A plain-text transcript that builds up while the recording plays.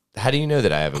How do you know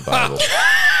that I have a Bible?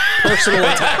 Personal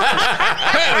attack.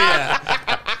 Hell yeah.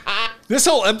 This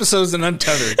whole episode's an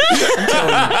Untethered. I'm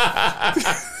telling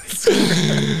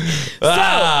you.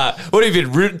 What have you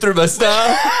been rooting through my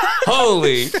stuff?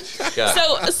 Holy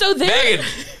God. So there. Megan,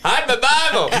 hide my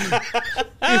Bible.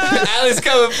 Allie's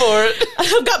coming for it.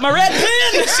 I've got my red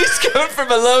pen. She's coming for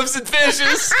my loaves and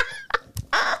fishes.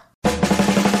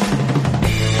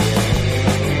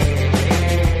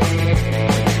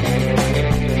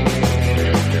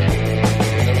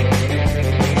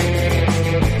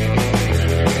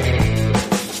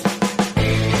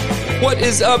 What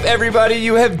is up, everybody?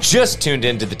 You have just tuned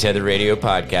into the Tether Radio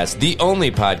Podcast, the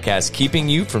only podcast keeping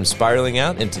you from spiraling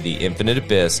out into the infinite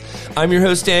abyss. I'm your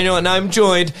host, Daniel, and I'm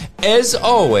joined, as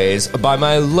always, by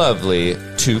my lovely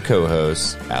two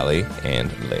co-hosts, Allie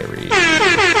and Larry.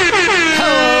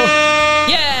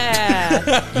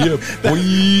 Yeah. Yeah,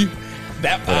 boy.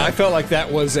 I felt like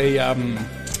that was a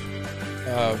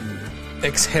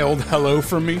exhaled hello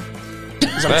from me.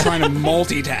 Because I'm trying to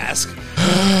multitask.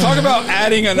 Talk about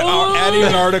adding an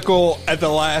article at the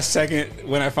last second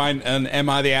when I find an "Am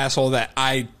I the asshole?" that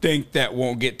I think that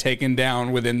won't get taken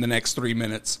down within the next 3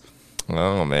 minutes.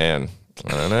 Oh, man. I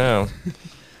don't know.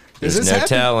 There's no happened?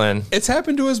 telling. It's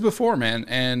happened to us before, man,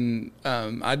 and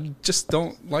I just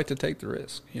don't like to take the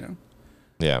risk. You know,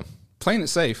 Yeah. playing it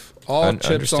safe. All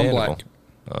chips on black.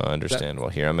 Understandable.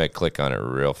 Here, I'm going to click on it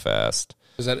real fast.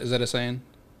 Is that a saying?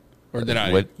 Or did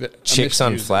I? What? Chicks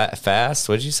on fast?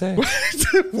 What did you say?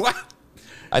 What?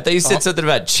 I thought you said something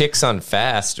about chicks on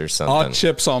fast or something. All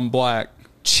chips on black.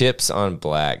 Chips on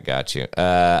black. Got you.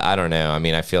 I don't know. I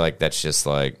mean, I feel like that's just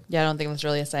like. Yeah, I don't think that's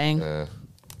really a saying. I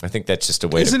think that's just a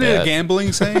way Isn't to it bet. a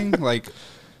gambling saying? Like,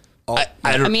 I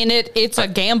don't. I mean, it's a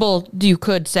gamble. You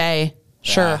could say,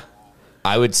 sure.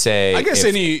 I would say. I guess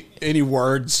if- any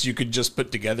words you could just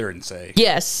put together and say.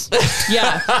 Yes.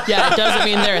 Yeah. It doesn't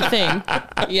mean they're a thing.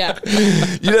 Yeah.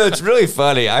 You know, it's really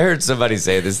funny. I heard somebody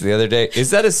say this the other day.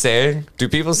 Is that a saying? Do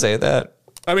people say that?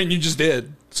 I mean, you just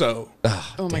did. So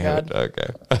Oh my Damn God. it. Okay.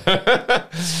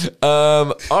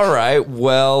 All right.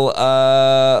 Well,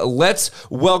 let's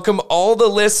welcome all the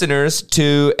listeners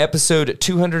to episode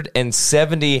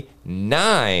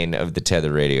 279 of the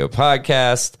Tether Radio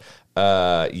Podcast.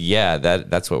 Yeah,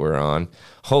 that's what we're on.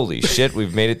 Holy shit,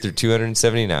 we've made it through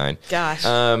 279. Gosh.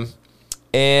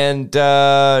 And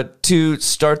to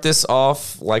start this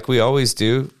off, like we always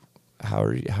do, how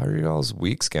are y'all's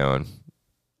weeks going?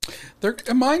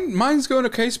 mine's going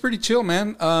okay. It's pretty chill,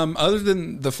 man. Other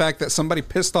than the fact that somebody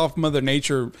pissed off Mother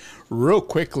Nature real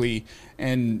quickly,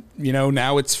 and you know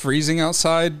now it's freezing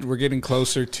outside. We're getting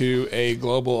closer to a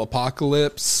global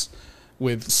apocalypse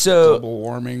with global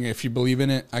warming, if you believe in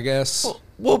it, I guess.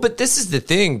 Well, but this is the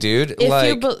thing, dude.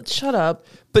 Shut up.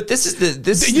 But this is the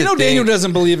You know, thing. Daniel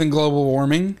doesn't believe in global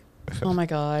warming. Oh my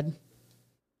God.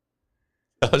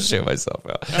 I'll show myself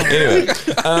out. Anyway,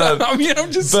 I mean,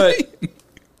 I'm just but saying.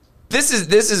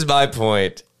 this is my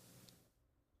point.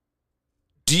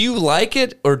 Do you like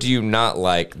it or do you not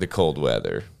like the cold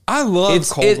weather? I love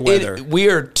cold weather. We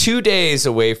are 2 days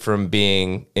away from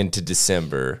being into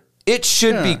December. It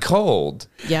should be cold.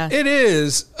 Yeah. It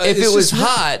is. If It's it was just-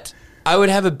 hot, I would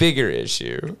have a bigger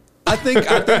issue. I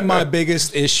think my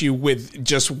biggest issue with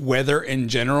just weather in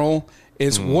general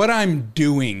is what I'm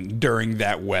doing during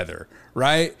that weather,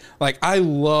 right? Like, I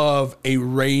love a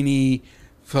rainy,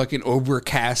 fucking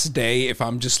overcast day if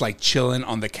I'm just like chilling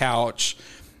on the couch.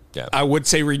 Yeah. I would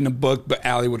say reading a book, but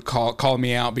Allie would call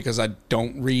me out because I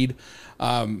don't read.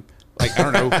 Like,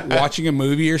 I don't know, watching a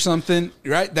movie or something,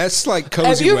 right? That's like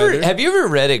cozy weather. Have you ever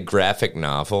read a graphic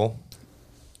novel?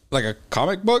 Like a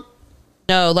comic book?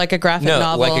 No, like a graphic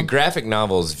novel. Like a graphic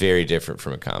novel is very different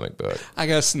from a comic book. I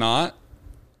guess not.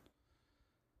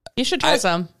 You should try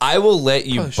some. I will let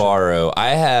you Oh, sure. borrow. I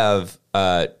have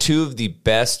two of the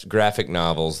best graphic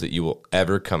novels that you will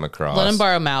ever come across. Let him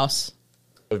borrow Mouse.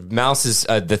 Mouse is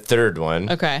the third one.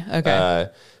 Okay.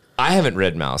 I haven't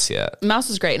read Mouse yet. Mouse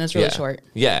is great and it's really Yeah. short.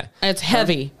 Yeah. And it's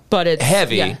heavy, but it's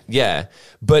Heavy. Yeah.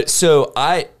 But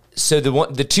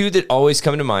the two that always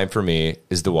come to mind for me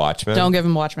is The Watchmen. Don't give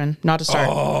him Watchmen. Not to start.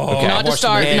 Okay. Not to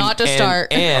start. And- Not to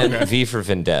start. And V for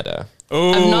Vendetta.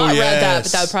 Oh, I've not read that,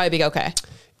 but that would probably be okay.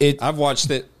 I've watched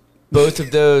it. Both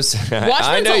of those.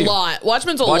 Watchmen's a lot.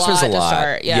 Watchmen's a lot to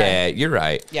start. Yeah. You're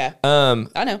right. Yeah.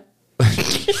 I know.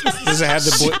 Does it have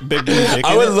the big blue dick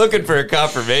I in was it? looking for a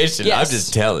confirmation. Yes. I'm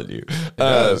just telling you.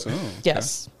 Does. Oh, okay.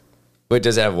 Yes. Wait,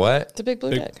 does it have what? It's a big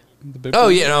blue dick. The big Oh,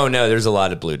 blue- yeah. No, there's a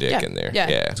lot of blue dick Yeah. in there. Yeah.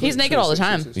 Yeah. He's naked all the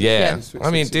time. Yeah. Yeah. I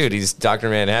mean, dude, he's Dr.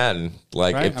 Manhattan.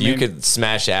 Like, Right? if I you mean- could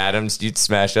smash atoms, you'd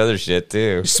smash other shit,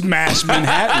 too. Smash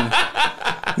Manhattan.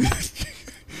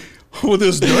 We'll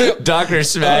just do it. Dr.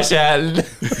 Smash Hatton.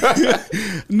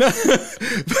 No.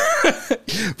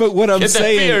 But what I'm Get that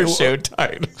saying, VR show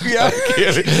title. Yeah.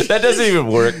 That doesn't even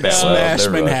work that well. Smash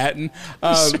Never mind. Manhattan.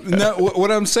 No,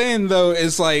 what I'm saying though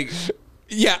is like,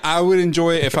 yeah, I would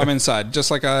enjoy it if I'm inside,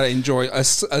 just like I enjoy a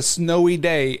snowy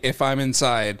day if I'm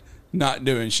inside not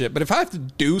doing shit. But if I have to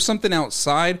do something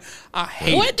outside, I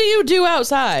hate What it. do you do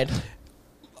outside?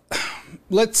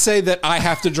 Let's say that I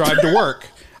have to drive to work.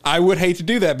 I would hate to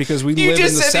do that because we You live in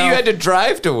just the said South. that you had to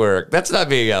drive to work. That's not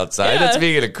being outside. Yeah. That's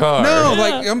being in a car. No,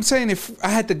 like I'm saying, if I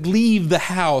had to leave the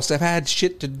house, if I had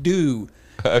shit to do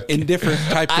in different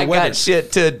types I of weather. got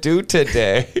shit to do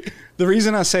today. The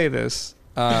reason I say this,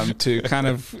 to kind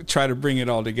of try to bring it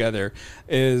all together,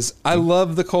 is I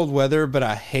love the cold weather, but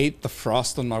I hate the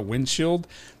frost on my windshield,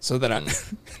 so that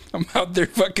I'm out there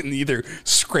fucking either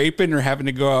scraping or having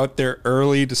to go out there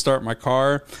early to start my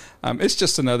car. It's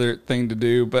just another thing to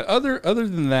do. But other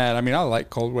than that, I mean, I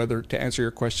like cold weather, to answer your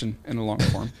question in a long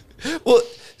form. Well,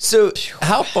 so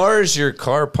how far is your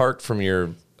car parked from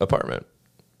your apartment?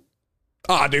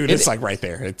 Oh, dude, it's like right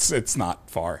there. It's not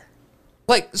far.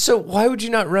 Like, so why would you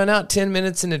not run out 10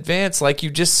 minutes in advance like you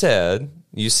just said?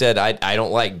 You said, I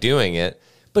don't like doing it.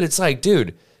 But it's like,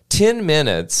 dude, 10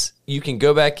 minutes, you can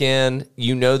go back in.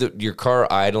 You know that your car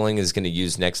idling is going to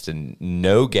use next to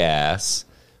no gas.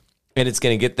 And it's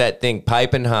going to get that thing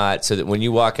piping hot so that when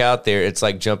you walk out there, it's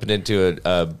like jumping into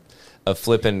a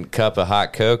flipping cup of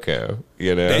hot cocoa,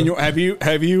 you know? Daniel, have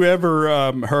you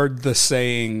ever heard the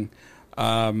saying,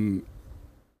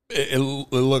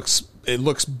 it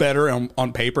looks better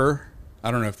on paper? I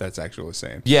don't know if that's actually the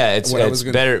same. Yeah, it's What I was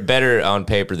better on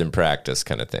paper than practice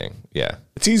kind of thing. Yeah.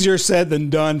 It's easier said than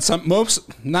done.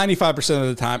 95% of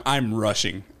the time, I'm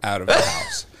rushing out of the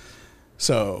house.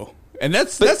 So, and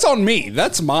that's on me.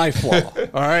 That's my flaw.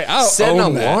 All right, I'll Set an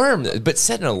own that. alarm, but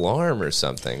set an alarm or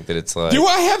something that it's like. Do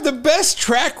I have the best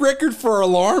track record for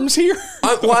alarms here?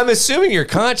 I'm assuming you're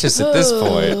conscious at this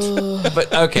point.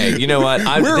 But okay, you know what?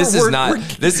 This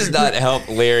does not help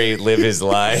Larry live his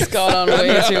life. Gone on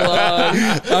way too long.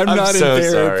 I'm not so in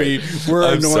therapy. sorry. We're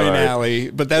I'm annoying sorry. Allie,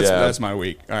 but that's my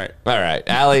week. All right. All right,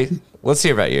 Allie, let's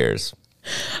hear about yours.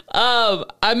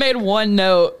 I made one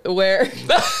note where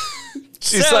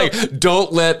She's So- like,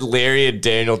 don't let Larry and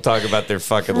Daniel talk about their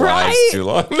fucking lives Right? too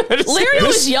long. Larry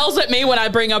always yells at me when I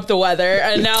bring up the weather,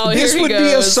 and now This here he would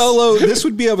goes. be a solo. This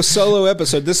would be a solo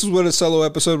episode. This is what a solo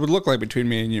episode would look like between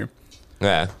me and you.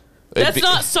 Yeah. That's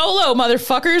not solo,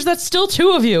 motherfuckers. That's still two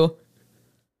of you.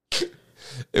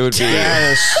 It would be.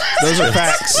 Those are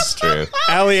facts. It's true.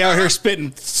 Allie out here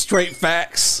spitting straight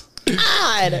facts.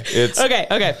 God. It's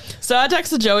Okay. So I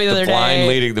texted Joey the other blind day.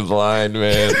 leading the blind,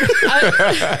 man.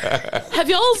 Have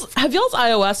y'all's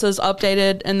iOSs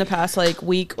updated in the past like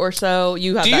week or so?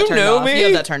 You have Do that you turned know off. me? You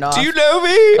have that turned off. Do you know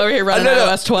me? Over here running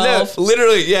iOS 12. No,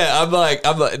 literally, yeah. I'm like,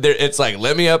 it's like,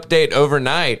 let me update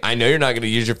overnight. I know you're not going to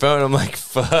use your phone. I'm like,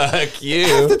 fuck you.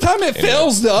 Half the time it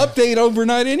fails to update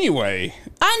overnight anyway.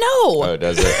 I know. Oh,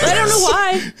 does it? I don't know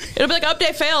why. It'll be like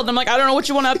update failed. I'm like, I don't know what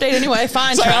you want to update anyway.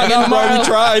 Fine, It's like, try I again know, I've already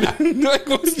tomorrow. tried. Like,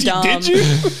 what, dumb. did you? No,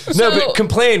 So- but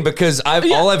complain because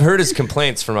all I've heard is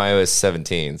complaints from iOS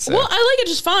 17. So. Well, I like it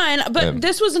just fine, but Yeah.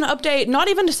 this was an update, not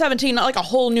even to 17, not like a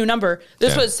whole new number.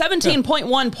 This Yeah. was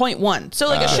 17.1.1. So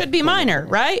like it should be minor,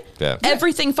 right? Yeah.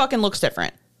 Everything fucking looks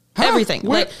different. Huh? Everything.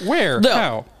 Where? Like Where? No.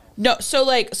 How? No, so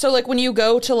like when you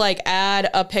go to like add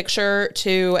a picture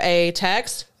to a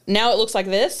text, now it looks like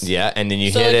this. Yeah, and then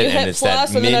you So, hit like, it, you and hit it's plus,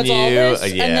 that and then it's all menu. this,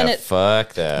 and Yeah, then it-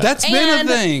 fuck that. That's been And-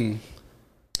 a thing.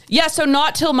 Yeah, so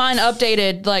not till mine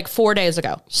updated like 4 days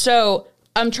ago. So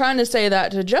I'm trying to say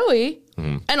that to Joey.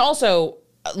 And also,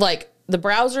 like, the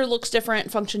browser looks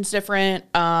different, functions different.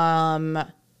 When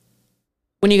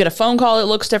you get a phone call, it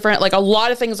looks different. Like, a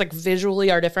lot of things, like, visually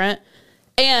are different.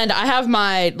 And I have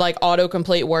my, like,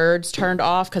 autocomplete words turned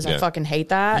off because I Yeah. fucking hate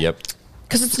that. Yep.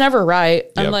 Because it's never right.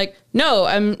 I'm Yep. like, no,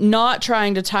 I'm not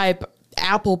trying to type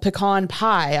apple pecan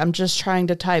pie. I'm just trying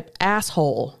to type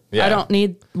asshole. Yeah. I don't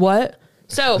need what?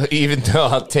 So... Even though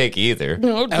I'll take either.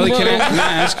 Ellie, can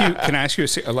I ask you a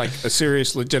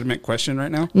serious, legitimate question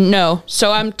right now? No.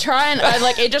 So I'm trying,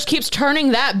 it just keeps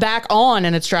turning that back on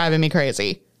and it's driving me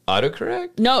crazy.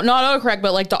 Autocorrect? No, not autocorrect,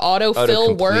 but like the autofill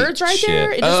Autocomplete words right shit.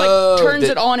 there. It just Oh, like turns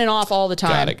that- it on and off all the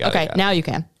time. Got it, Okay, got it. now you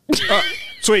can.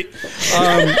 Sweet.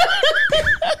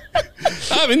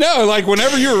 I mean, no, like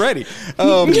whenever you're ready.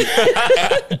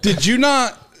 Did you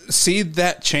not see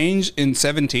that change in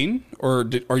 17? Or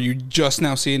are you just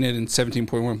now seeing it in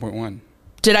 17.1.1?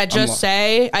 Did I just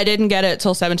say I didn't get it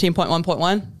till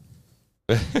 17.1.1?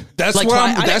 That's Like what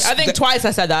I think twice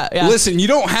I said that. Yeah. Listen, you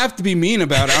don't have to be mean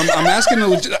about it. I'm asking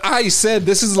I said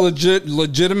this is a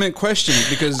legitimate question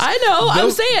because I know. I'm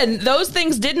saying those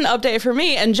things didn't update for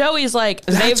me. And Joey's like,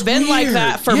 they've been like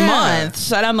that for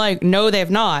months. And I'm like, no, they've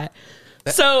not.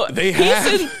 So they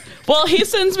have. He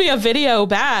sends me a video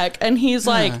back and he's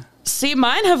like, see,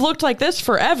 mine have looked like this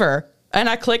forever. And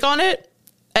I click on it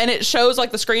and it shows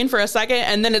like the screen for a second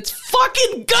and then it's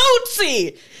fucking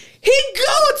Goatsy. He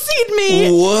goatsied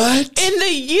me. What? In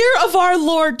the year of our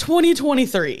Lord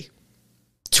 2023.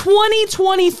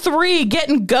 2023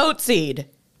 getting goatsied.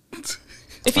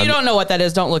 If you don't know what that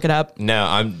is, don't look it up. No,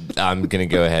 I'm gonna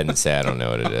go ahead and say I don't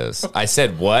know what it is. I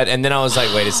said what, and then I was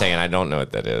like, wait a second, I don't know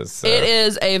what that is. So. It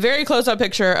is a very close up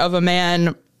picture of a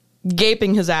man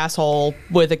gaping his asshole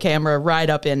with a camera right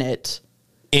up in it.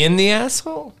 In the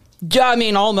asshole? Yeah, I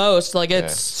mean, almost. Like,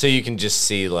 it's... So you can just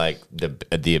see, like,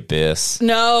 the abyss?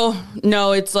 No,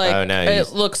 it's like... Oh, no,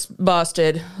 it looks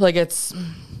busted. Like, it's...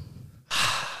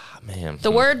 Man. The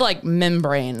word, like,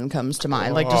 membrane comes to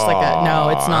mind. Like, just like a... No,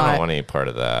 it's not. I don't want any part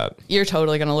of that. You're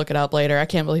totally going to look it up later. I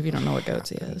can't believe you don't know what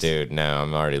Goatsy is. Dude, no,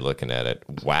 I'm already looking at it.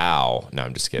 Wow. No,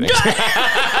 I'm just kidding.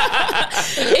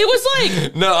 It was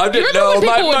like... No, I'm just... You remember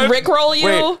when people would Rickroll you?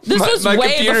 Wait, this was my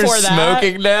way computer's before that.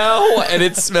 Smoking now, and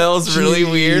it smells really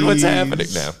weird. What's happening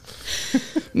now?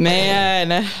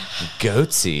 Man.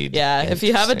 Goatseed. Yeah, if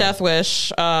you have a death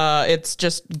wish, it's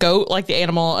just goat, like the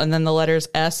animal, and then the letters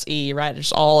S-E, right?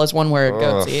 It's all as one word,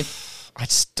 Goatseed. I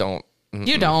just don't.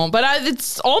 You don't, but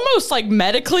it's almost like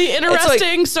medically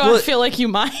interesting, like, so I feel like you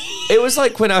might. It was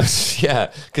like when I was,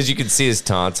 because you can see his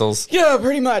tonsils. Yeah,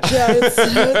 pretty much. Yeah,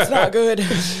 it's not good.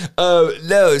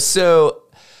 No, so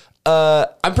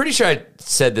I'm pretty sure I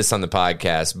said this on the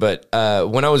podcast, but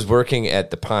when I was working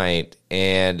at the Pint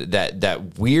and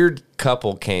that weird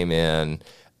couple came in,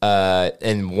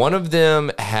 and one of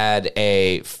them had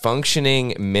a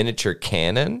functioning miniature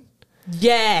cannon.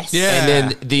 Yes. Yeah. And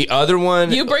then the other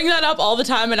one... You bring that up all the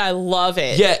time, and I love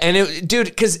it. Yeah, and dude,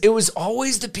 because it was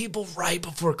always the people right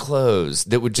before close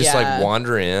that would just like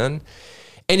wander in.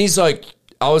 And he's like,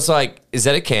 I was like, is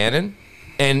that a cannon?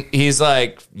 And he's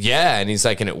like, yeah. And he's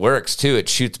like, and it works too. It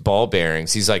shoots ball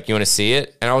bearings. He's like, you want to see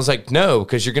it? And I was like, no,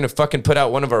 because you're going to fucking put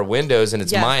out one of our windows and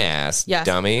it's my ass,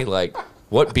 dummy. Like,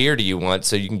 what beer do you want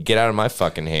so you can get out of my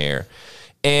fucking hair?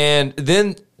 And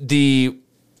then the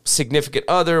significant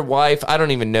other, wife, I don't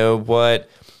even know what,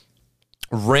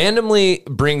 randomly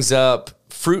brings up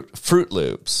Fruit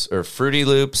Loops or Fruity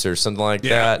Loops or something like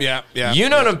that. Yeah. You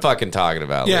know what I'm fucking talking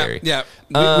about, Larry. Yeah.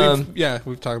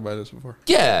 We've talked about this before.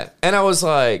 Yeah. And I was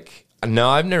like, no,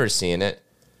 I've never seen it.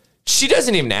 She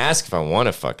doesn't even ask if I want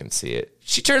to fucking see it.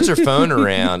 She turns her phone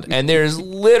around and there's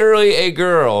literally a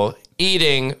girl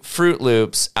eating Fruit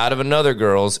Loops out of another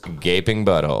girl's gaping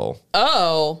butthole.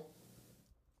 Oh.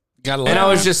 And I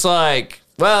was just like,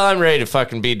 well, I'm ready to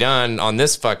fucking be done on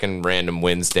this fucking random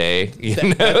Wednesday. You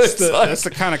know, that's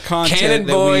the kind of content. Cannon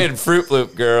Boy and Fruit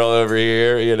Loop girl over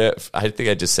here. You know, I think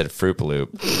I just said Fruit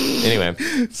Loop. Anyway,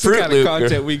 it's the kind of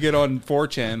content we get on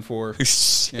 4chan for.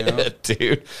 Shit, you know?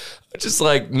 Dude. Just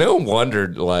like, no wonder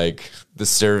like the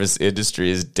service industry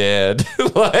is dead.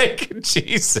 Like,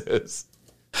 Jesus.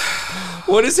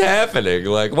 What is happening?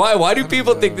 Like, why do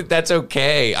people think that that's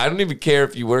okay? I don't even care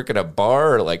if you work at a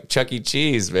bar or like Chuck E.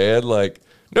 Cheese, man. Like,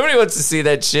 nobody wants to see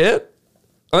that shit.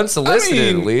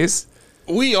 Unsolicited, at least.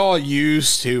 We all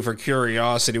used to, for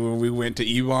curiosity, when we went to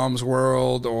E-Bombs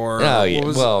World or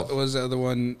what was the other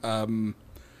one?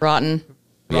 Rotten.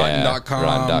 Rotten.com.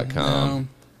 Rotten.com.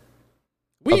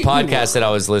 A podcast that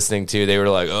I was listening to, they were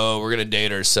like, oh, we're going to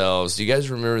date ourselves. Do you guys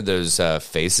remember those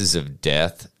Faces of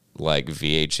Death? Like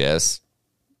VHS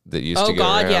that used to go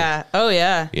around. Yeah. Oh,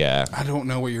 yeah. Yeah. I don't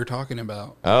know what you're talking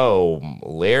about. Oh,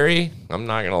 Larry, I'm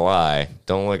not going to lie.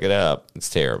 Don't look it up. It's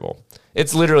terrible.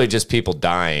 It's literally just people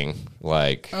dying,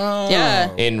 like,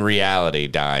 in reality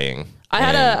dying. I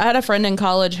had a friend in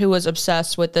college who was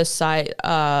obsessed with this site,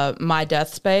 My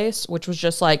Death Space, which was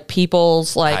just like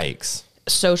people's like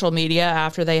social media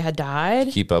after they had died.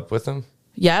 Keep up with them?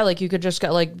 Yeah, like you could just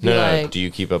get like... No. Do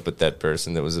you keep up with that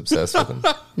person that was obsessed with him?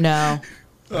 No.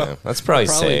 Yeah, that's probably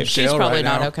safe. She's probably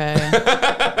not okay.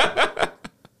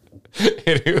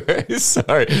 Anyway,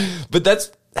 sorry. But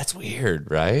that's weird,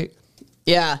 right?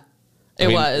 Yeah, it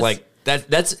was. Like,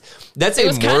 that's it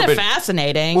was kind of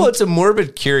fascinating. Well, it's a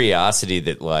morbid curiosity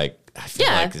that, like, I feel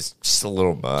like is just a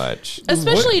little much.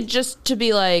 Especially just to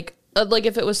be like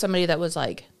if it was somebody that was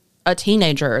like a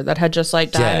teenager that had just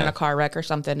like died in a car wreck or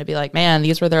something, to be like, man,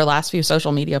 these were their last few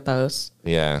social media posts.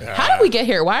 Yeah. How did we get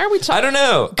here? Why are we talking? I don't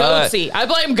know. Goatsy. I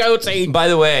blame Goatsy. By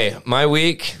the way, my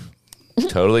week,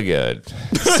 Totally good.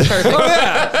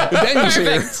 Daniel's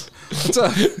here. What's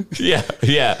up? Yeah.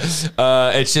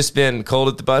 It's just been cold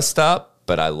at the bus stop,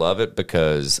 but I love it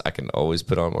because I can always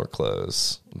put on more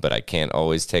clothes, but I can't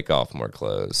always take off more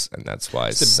clothes, and that's why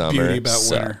the summer beauty about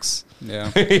sucks.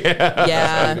 winter.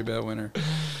 Yeah. Beauty about winter.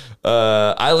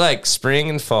 I like spring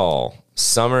and fall.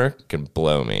 Summer can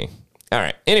blow me. All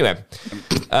right. Anyway,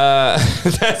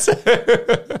 that's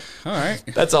All right.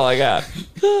 that's all I got.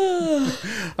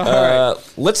 All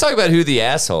right. Let's talk about who the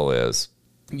asshole is.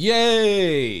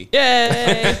 Yay.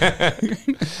 Yay.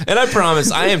 And I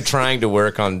promise I am trying to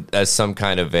work on some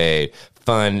kind of a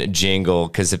fun jingle,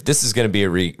 because if this is going to be a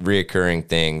reoccurring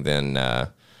thing, then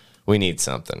we need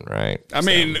something, right? I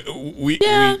mean,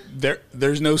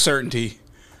 there's no certainty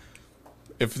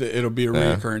if it'll be a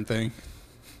recurring thing.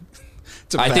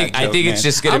 It's a I bad think joke, it's man.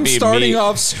 just going to be I'm starting me.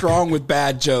 off strong with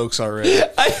bad jokes already.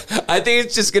 I think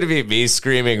it's just going to be me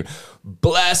screaming,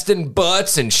 blasting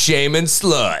butts and shaming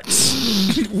sluts.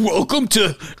 Welcome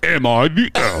to Am I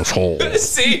the Asshole?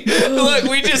 See, look,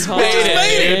 we just made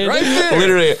it. Right there.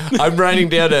 Literally, I'm writing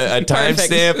down a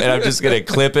timestamp, and I'm just going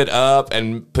to clip it up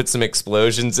and put some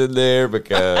explosions in there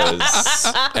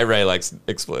because everybody likes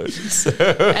explosions. And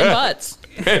butts.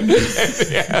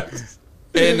 Yeah.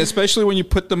 And especially when you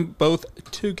put them both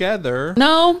together.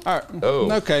 No. All right.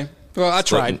 Oh. Okay. Well, I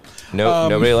tried. No,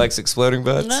 nobody likes exploding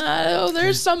butts. No,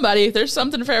 there's somebody. There's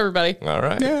something for everybody. All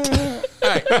right, All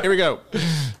right. Here we go.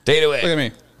 take it away. Look at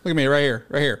me. Look at me right here.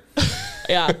 Right here.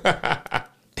 Yeah.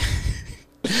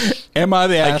 Am I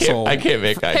the asshole? I can't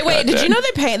make eye Hey, wait, did contact. you know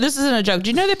they paint? This isn't a joke. Did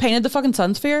you know they painted the fucking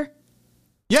sun sphere?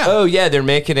 Yeah. Oh yeah, they're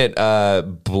making it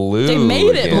blue. They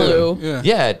made it again. blue. Yeah.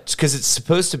 Yeah, because it's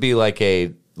supposed to be like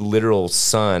a literal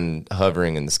sun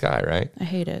hovering in the sky, right? I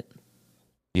hate it.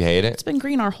 You hate It's it? been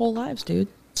green our whole lives, dude.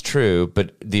 It's true,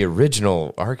 but the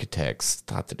original architects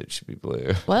thought that it should be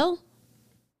blue. Well,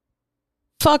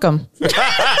 fuck them.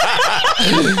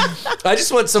 I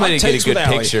just want somebody to get Takes a good with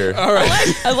Allie. picture. All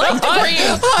right. I like the green.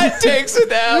 Hot takes with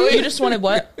You Allie. just wanted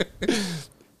what?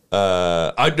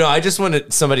 I just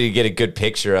wanted somebody to get a good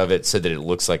picture of it so that it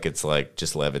looks like it's like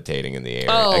just levitating in the air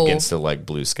Oh. against the like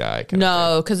blue sky. Kind of thing.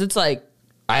 No, because it's like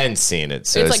I hadn't seen it,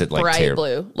 so it's is like it like bright terrible?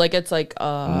 blue. Like it's like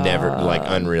Never like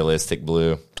unrealistic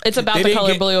blue. it's about They the didn't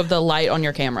color get- blue of the light on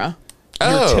your camera. You're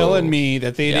Oh. telling me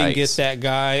that they didn't Yikes. get that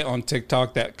guy on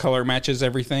TikTok that color matches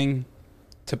everything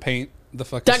to paint the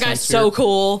fucking That guy's so sun sphere?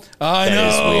 cool. I That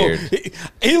is know. weird.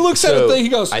 He looks at the thing. He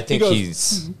goes. I think he goes,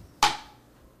 he's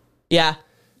Yeah.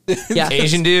 Yeah.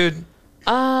 Asian dude.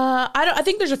 I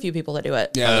think there's a few people that do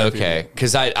it. Yeah. Okay,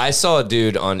 because I saw a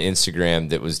dude on Instagram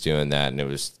that was doing that, and it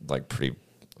was like pretty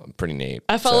neat.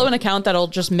 I follow So- an account that'll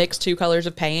just mix two colors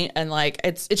of paint, and like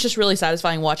it's just really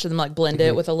satisfying watching them like blend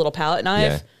it with a little palette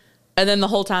knife. Yeah. And then the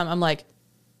whole time I'm like,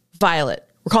 violet.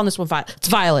 We're calling this one violet. It's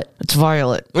violet. It's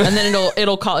violet. And then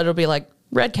it'll be like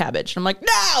red cabbage. And I'm like,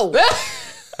 no.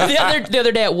 the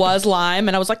other day it was lime,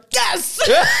 and I was like, yes.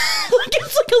 Like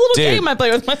it's like a little Dude. game I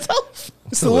play with myself.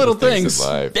 It's the little things. in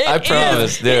life. It I is.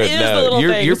 promise, It dude. is the No, little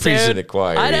you're things, preaching dude. to the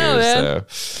choir. I know, here, man.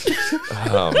 So.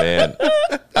 Oh man.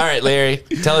 All right, Larry,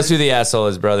 tell us who the asshole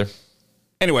is, brother.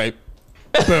 Anyway,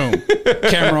 boom.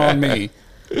 Camera on me.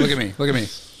 Look at me. Look at me.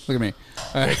 Look at me.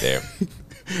 Right there.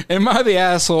 Am I the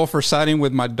asshole for siding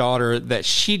with my daughter that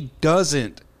she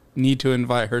doesn't need to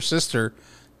invite her sister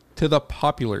to the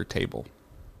popular table?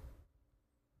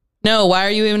 No, why are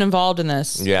you even involved in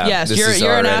this? Yeah, Yes, this you're is an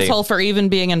already- asshole for even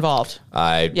being involved.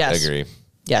 I Yes. agree.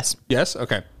 Yes. Yes?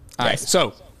 Okay. All right. Yes.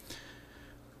 So,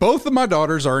 both of my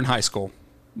daughters are in high school.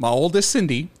 My oldest,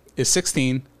 Cindy, is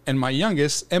 16, and my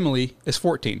youngest, Emily, is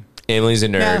 14. Emily's a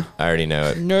nerd. Nah. I already know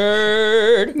it.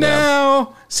 Nerd.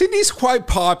 Now, Cindy's quite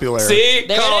popular. See,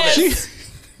 There called it it. is.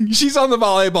 She's on the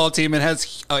volleyball team and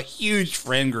has a huge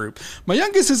friend group. My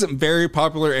youngest isn't very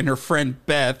popular, and her friend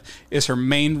Beth is her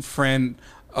main friend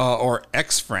or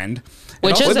ex-friend.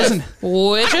 Which also is it? doesn't-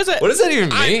 Which is it? What does that even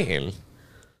mean?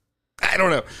 I don't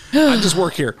know. I just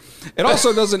work here. It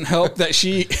also doesn't help that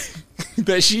she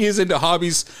is into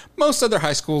hobbies most other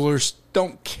high schoolers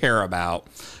don't care about.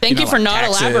 Thank you for like not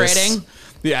taxes. elaborating.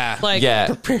 Yeah. Like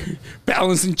Yeah.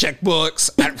 Balancing checkbooks.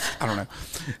 I don't know.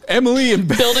 Emily and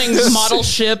Beth. building model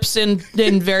ships in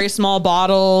very small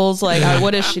bottles. Like,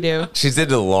 what does she do? She's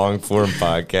into long form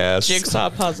podcasts.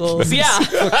 Jigsaw puzzles. Yeah.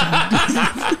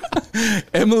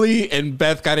 Emily and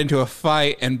Beth got into a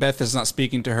fight, and Beth is not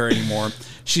speaking to her anymore.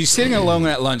 She's sitting alone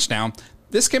at lunch now.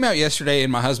 This came out yesterday,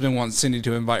 and my husband wants Cindy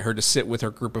to invite her to sit with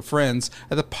her group of friends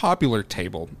at the popular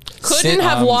table. Couldn't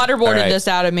have waterboarded all right. this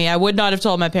out of me. I would not have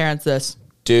told my parents this.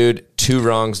 Dude, two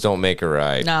wrongs don't make a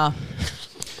right. No.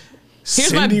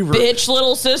 Here's my bitch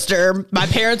little sister. My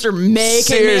parents are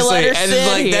making me let her and sit it's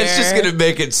like here. that's just gonna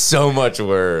make it so much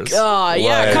worse. Oh,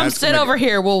 yeah, Like, come sit over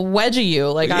here. We'll wedgie you.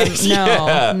 Like,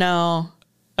 no.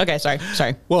 Okay,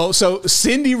 sorry. Well, so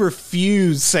Cindy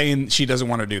refused, saying she doesn't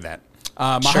want to do that.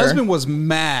 My husband was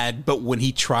mad, but when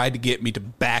he tried to get me to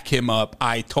back him up,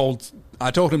 I told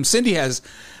him Cindy has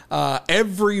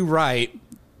every right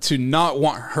to not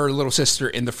want her little sister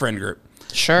in the friend group.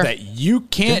 Sure. That you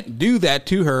can't do that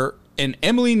to her, and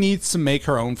Emily needs to make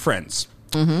her own friends.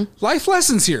 Mm-hmm. Life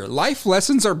lessons here. Life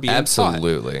lessons are being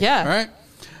Absolutely. taught. Yeah. All right.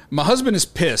 My husband is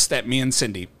pissed at me and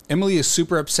Cindy. Emily is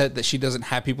super upset that she doesn't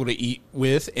have people to eat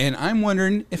with, and I'm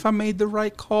wondering if I made the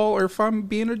right call or if I'm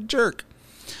being a jerk.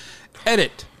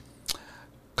 Edit.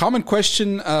 Common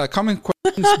questions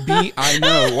B, I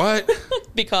know. What?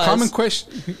 Because. Common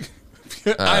question.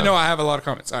 I know I have a lot of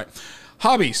comments. All right.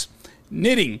 Hobbies.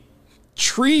 Knitting.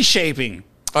 Tree shaping.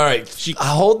 All right,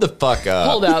 hold the fuck up.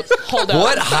 Hold up.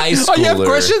 What high schooler? Oh, you have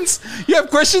questions? You have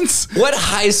questions? What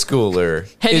high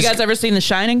schooler? Have you guys ever seen The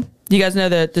Shining? You guys know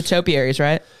the topiaries,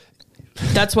 right?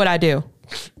 That's what I do.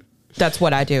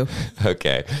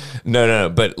 Okay. No.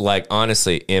 But like,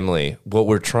 honestly, Emily, what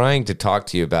we're trying to talk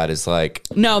to you about is like,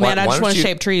 No, man, I why just don't want to you-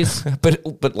 shape trees.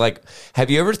 But like, have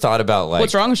you ever thought about like,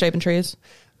 What's wrong with shaping trees?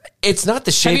 it's not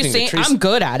the Have shaping you seen? of trees. I'm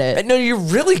good at it. No, you're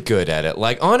really good at it.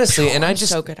 Like, honestly, and I I'm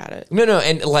just so good at it. No,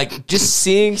 and like just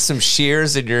seeing some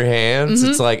shears in your hands,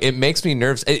 it's like it makes me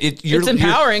nervous. It's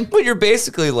empowering. But you're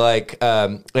basically like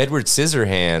Edward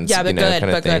Scissorhands. Yeah, but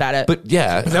good at it. But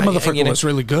yeah, That motherfucker was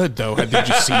really good, though. Did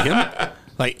you see him?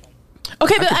 Like,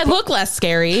 Okay, but I look less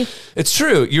scary. It's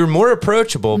true. You're more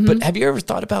approachable. But have you ever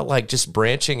thought about like just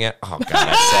branching out? Oh God,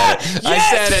 I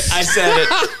said it. I said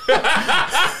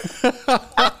it.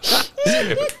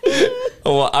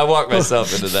 Well, I walked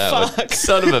myself into that one.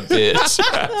 Son of a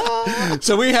bitch.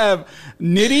 so we have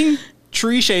knitting,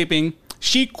 tree shaping.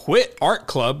 She quit art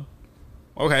club.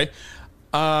 Okay.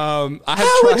 I have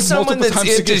How tried would someone multiple that's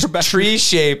times to get her into back. tree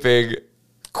shaping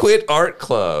quit art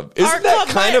club? Isn't Art that club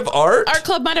kind might- of art? Art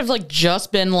club might have like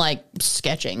just been like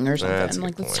sketching or something. That's a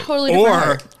Like good that's point. totally different. Or,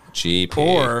 art. GP.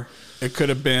 or it could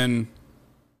have been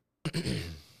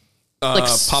Like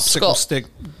popsicle sculpt. stick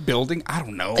building. I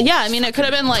don't know. Yeah, I mean, it could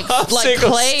have been like Popsicle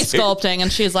clay stick. sculpting,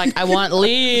 and she's like, "I want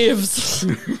leaves."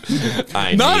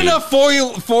 Not enough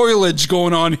foliage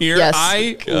going on here. Yes.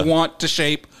 I want to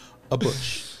shape a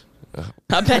bush.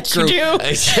 I bet you do.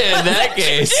 In that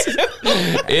case,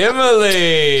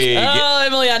 Emily. Oh,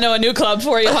 Emily, I know a new club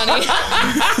for you, honey.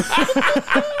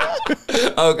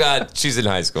 Oh God, she's in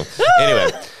high school. Anyway.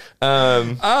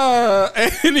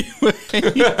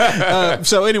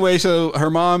 So her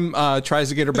mom tries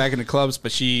to get her back into clubs,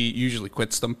 but she usually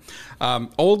quits them.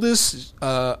 Oldest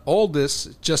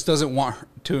just doesn't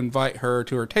want to invite her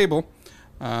to her table.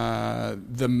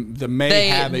 They may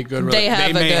have a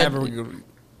good.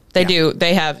 They do.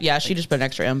 They have. Yeah, she just put an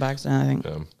extra M back. So I think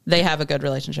they have a good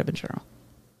relationship in general.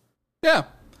 Yeah,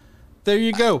 there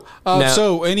you go.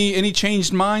 So any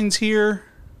changed minds here?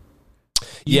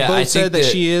 You both said that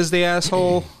she is the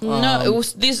asshole. No, it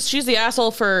was she's the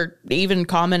asshole for even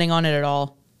commenting on it at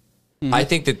all. I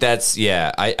think that's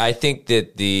I think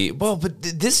that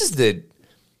this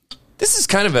is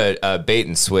kind of a bait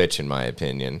and switch in my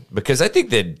opinion, because I think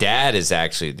that dad is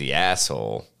actually the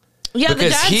asshole. Yeah,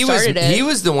 because the dad started it. He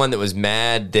was the one that was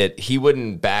mad that he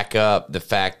wouldn't back up the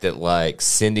fact that like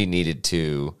Cindy needed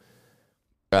to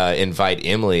invite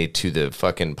Emily to the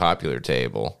fucking popular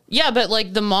table. Yeah, but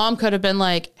like the mom could have been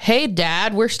like, "Hey,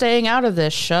 Dad, we're staying out of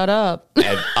this. Shut up."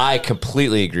 And I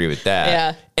completely agree with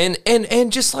that. Yeah.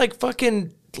 And just like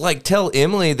fucking like tell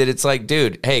Emily that it's like,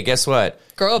 dude, hey, guess what?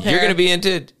 Grow up, You're Harry. gonna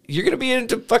be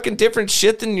into fucking different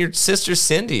shit than your sister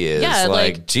Cindy is. Yeah,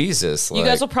 like Jesus. You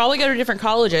guys will probably go to different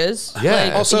colleges. Yeah.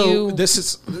 Like, Also, you- this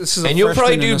is, a and you'll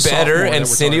probably freshman do and a better, sophomore and that we're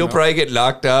Cindy talking will about. probably get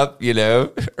locked up,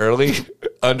 early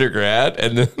undergrad,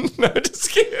 and then no,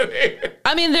 just kidding.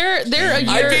 I mean, they're a year.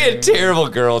 I'd be a terrible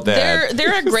girl dad.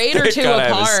 They're a grade or Thank two God I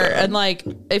have a apart, son. and like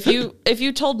if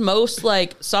you told most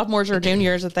like sophomores or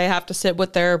juniors that they have to sit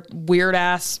with their weird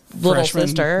ass little Freshman.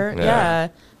 sister, Yeah.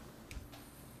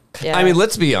 yeah. I mean,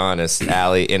 let's be honest,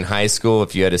 Allie. In high school,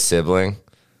 if you had a sibling,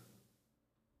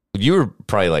 you were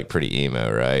probably like pretty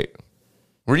emo, right?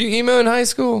 Were you emo in high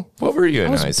school? What were you in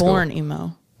I was high school? born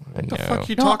emo. I know. The fuck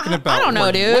you No, talking about? I don't know,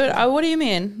 What- dude. What do you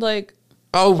mean? Like,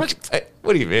 Oh,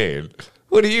 what do you mean?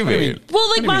 What do you mean? well,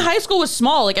 like my high school was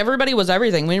small. Like everybody was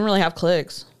everything. We didn't really have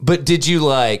cliques. But did you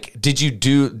like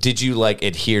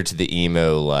adhere to the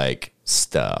emo like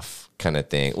stuff kind of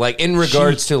thing? Like in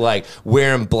regards to like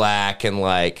wearing black and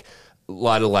like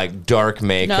lot of like dark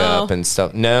makeup No. and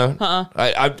stuff. No,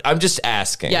 I'm just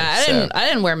asking. Yeah, I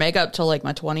didn't wear makeup till like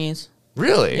my 20s.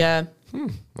 Really? Yeah.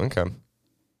 Okay.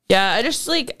 Yeah, I just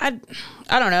like I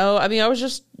don't know. I mean, I was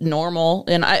just normal,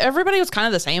 and everybody was kind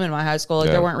of the same in my high school. Like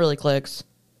Yeah. there weren't really cliques.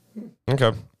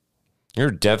 Okay.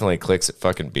 You're definitely clicks at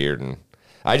fucking Bearden.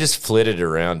 I just flitted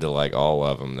around to like all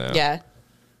of them though. Yeah,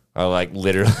 I like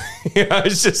literally. I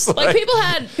was just like people were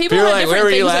had like, different where were you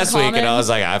things in last week? And common. I was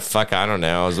like, I don't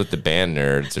know. I was with the band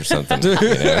nerds or something. You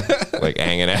know? Like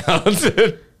hanging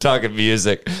out, talking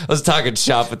music. I was talking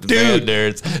shop with the band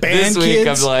nerds. This week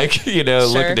kids? I'm like, Sure.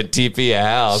 looking to TP a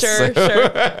house. Sure.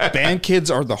 Band kids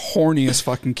are the horniest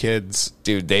fucking kids,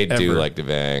 Dude, they do Ever. like to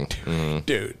bang. Mhm.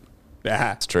 dude.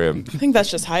 Ah. It's true. I think that's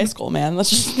just high school, man.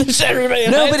 That's just everybody. In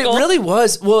No, high but school. it really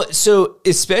was. Well, so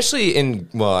especially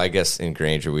I guess in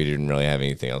Granger, we didn't really have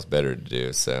anything else better to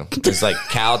do. So it was like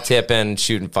cow tipping,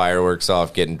 shooting fireworks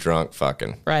off, getting drunk,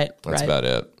 fucking. Right. That's about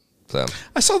it. So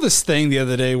I saw this thing the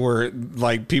other day where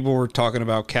like people were talking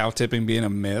about cow tipping being a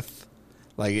myth.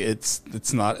 Like it's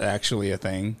not actually a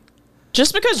thing.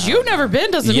 Just because you've never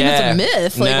been doesn't mean it's a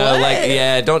myth. Like, no,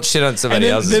 what? don't shit on somebody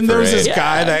And else's then there was parade. this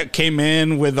guy Yeah. that came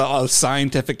in with a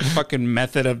scientific fucking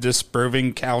method of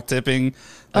disproving cow tipping.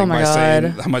 Oh my by God.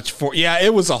 saying how much for? Yeah,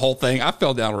 it was a whole thing. I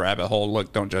fell down a rabbit hole.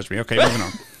 Look, don't judge me. Okay, moving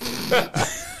on.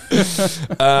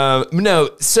 No,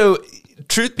 so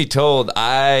truth be told,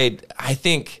 I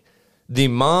think the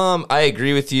mom, I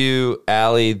agree with you,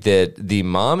 Allie, that the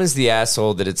mom is the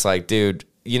asshole that it's like, dude,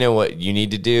 you know what you need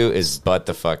to do is butt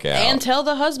the fuck out. And tell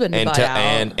the husband to and butt te-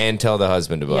 out. and tell the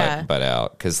husband to Yeah. butt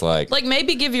out. Because like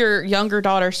maybe give your younger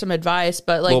daughter some advice,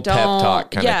 but like little don't pep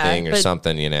talk kind of yeah, thing or but,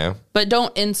 something, you know? But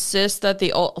don't insist that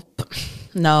the old.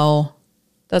 No,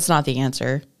 that's not the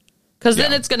answer. Because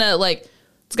then Yeah. it's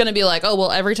gonna be like, oh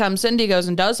well, every time Cindy goes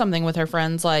and does something with her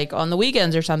friends, like on the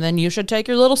weekends or something, you should take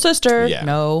your little sister. Yeah.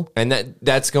 No. And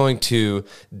that's going to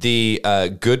the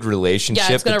good relationship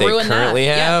Yeah, it's gonna that they ruin that. currently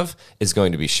Yeah. have is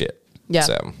going to be shit. Yeah.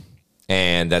 So,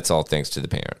 and that's all thanks to the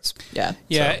parents. Yeah.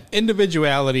 Yeah,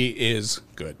 individuality is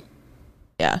good.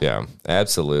 Yeah. Yeah,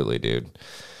 absolutely, dude.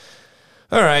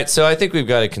 All right, so I think we've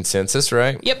got a consensus,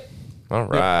 right? Yep. All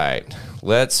right,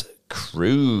 let's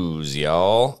cruise,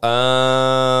 y'all.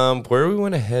 Where do we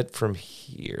want to head from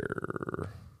here?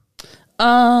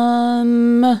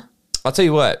 I'll tell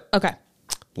you what. Okay.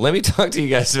 Let me talk to you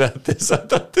guys about this. I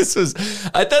thought this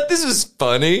was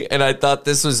funny, and I thought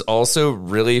this was also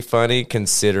really funny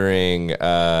considering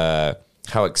how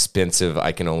expensive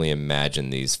I can only imagine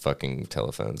these fucking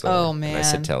telephones are. Oh, And I man.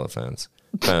 said telephones,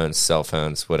 phones, cell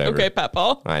phones, whatever. Okay,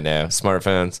 Papa. I know,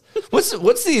 smartphones.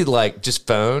 What's the like just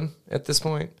phone at this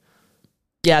point?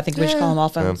 Yeah, I think we should call them all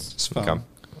phones. It's fun. Okay.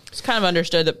 It's kind of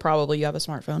understood that probably you have a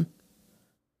smartphone.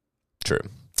 True.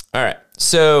 All right.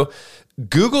 So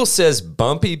Google says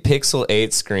bumpy Pixel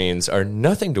 8 screens are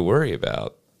nothing to worry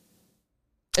about.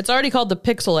 It's already called the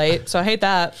Pixel 8, so I hate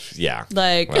that. Yeah.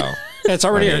 Like, Well, It's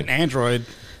already I mean- an Android.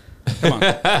 Come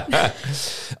on.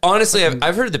 honestly,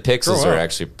 I've heard the Pixels Grow are up.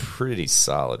 actually pretty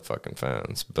solid fucking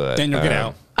phones, but Daniel, get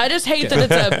out. I just hate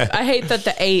that I hate that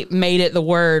the 8 made it the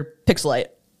word Pixel 8.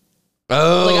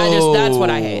 Oh, that's what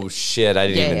I hate. Shit, I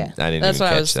didn't Yeah, even yeah. I didn't That's even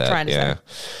what I catch was that. trying to yeah. say.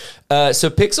 So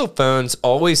Pixel phones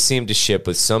always seem to ship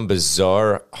with some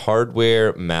bizarre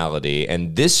hardware malady,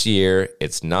 and this year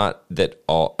it's not that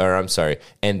all. Or I'm sorry,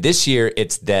 and this year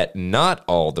it's that not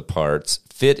all the parts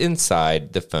fit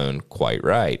inside the phone quite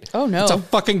right. Oh, no. It's a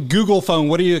fucking Google phone.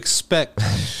 What do you expect?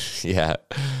 Yeah,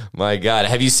 my God,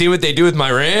 have you seen what they do with my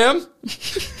RAM?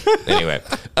 Anyway.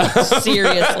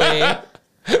 Seriously.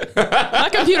 My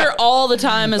computer all the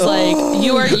time is like,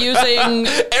 you are using...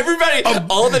 Everybody,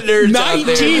 all the nerds out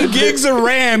there. 19 gigs of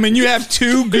RAM and you have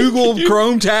 2 Google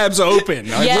Chrome tabs open.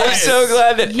 Like, Yes. I'm so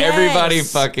glad that Yes. everybody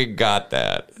fucking got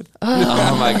that.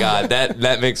 Oh my God,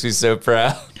 that makes me so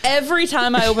proud. Every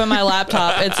time I open my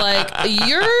laptop, it's like,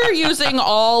 you're using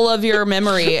all of your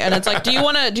memory. And it's like, do you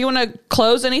want to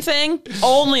close anything?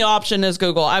 Only option is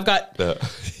Google. I've got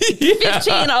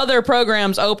 15 other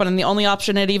programs open, and the only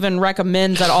option it even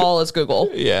recommends at all is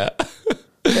Google. Yeah.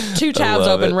 2 tabs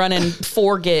love open it. running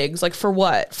 4 gigs. Like, for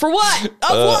what? For what? Of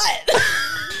what?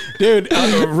 Dude,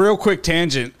 real quick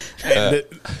tangent. The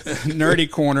nerdy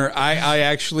corner. I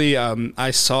actually I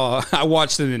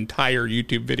watched an entire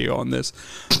YouTube video on this.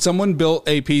 Someone built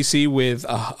a PC with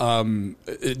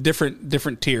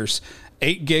different tiers.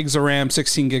 8 gigs of RAM,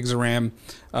 16 gigs of RAM,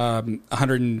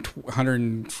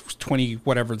 120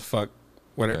 whatever the fuck,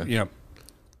 whatever, you know,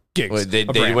 gigs. Well, they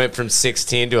of RAM. went from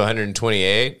 16 to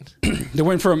 128. They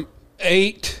went from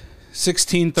 8,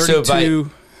 16, So 32.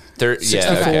 Yeah, okay,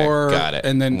 64, got it.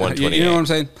 and then 128. you know what I'm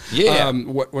saying? Yeah.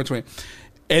 What 20?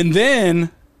 And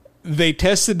then they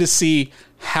tested to see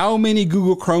how many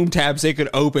Google Chrome tabs they could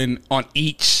open on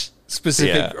each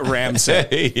specific RAM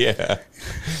set. Yeah.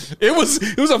 It was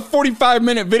a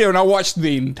 45-minute video, and I watched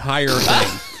the entire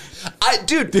thing.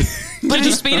 Dude. Did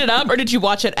you speed it up or did you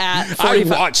watch it at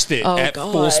 45? I watched it at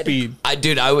full speed.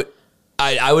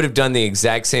 I would have done the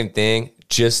exact same thing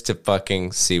just to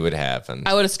fucking see what happened.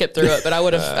 I would have skipped through it, but I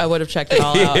would have checked it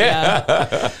all out.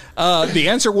 Yeah. The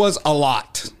answer was a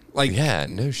lot. Like, yeah,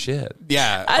 no shit.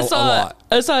 Yeah, I a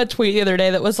lot. saw a tweet the other day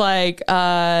that was like,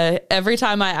 every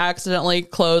time I accidentally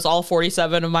close all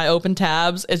 47 of my open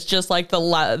tabs, it's just like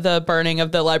the burning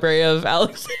of the Library of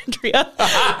Alexandria,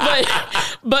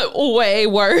 but way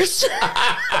worse.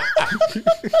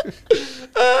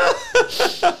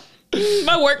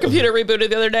 My work computer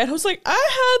rebooted the other day, and I was like, I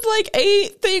had like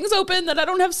 8 things open that I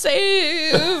don't have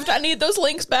saved. I need those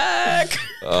links back.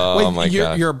 Oh, Wait, my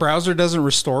God. Your browser doesn't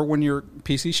restore when your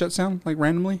PC shuts down, like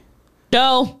randomly?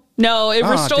 No, it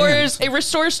restores. Damn. It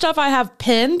restores stuff I have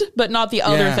pinned, but not the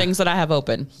other Yeah. things that I have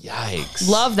open. Yikes.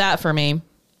 Love that for me.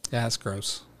 Yeah, that's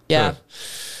gross. Yeah.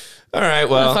 All right, I'm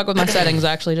well. gonna fuck with my settings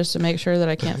actually, just to make sure that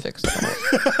I can't fix it.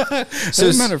 So,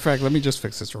 as a matter of fact, let me just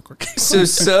fix this real quick. So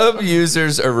some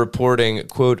users are reporting,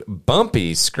 quote,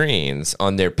 bumpy screens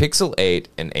on their Pixel 8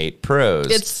 and 8 Pros.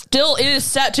 It is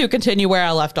set to continue where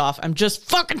I left off. I'm just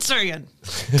fucking saying.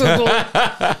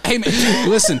 Hey, man,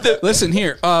 listen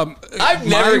here. I'm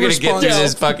never going to get through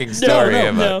this fucking story.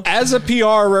 No. As a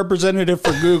PR representative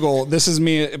for Google, this is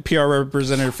me, a PR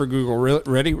representative for Google.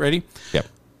 Ready? Yep.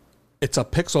 It's a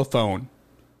Pixel phone.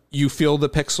 You feel the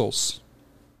pixels.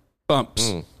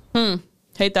 Bumps.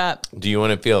 Hate that. Do you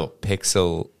want to feel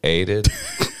pixelated?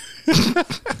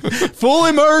 Full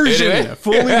immersion. Anyway.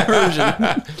 Full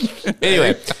immersion.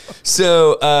 Anyway,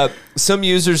 so some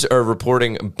users are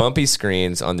reporting bumpy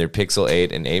screens on their Pixel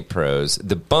 8 and 8 Pros.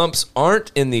 The bumps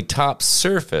aren't in the top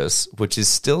surface, which is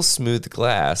still smooth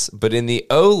glass, but in the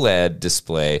OLED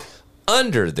display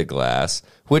under the glass,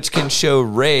 which can show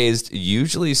raised,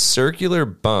 usually circular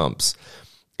bumps.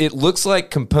 It looks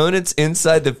like components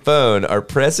inside the phone are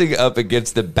pressing up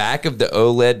against the back of the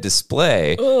OLED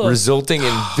display, resulting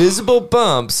in visible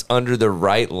bumps under the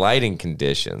right lighting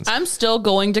conditions. I'm still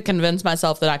going to convince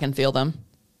myself that I can feel them.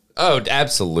 Oh,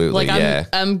 absolutely, Like yeah.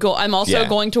 I'm also Yeah.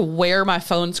 going to wear my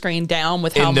phone screen down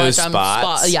with how In much those I'm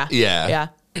spots? Yeah.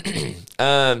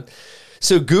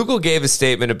 So Google gave a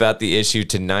statement about the issue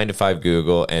to 9to5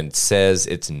 Google and says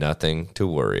it's nothing to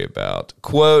worry about.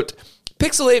 Quote,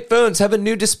 Pixel 8 phones have a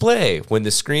new display. When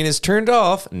the screen is turned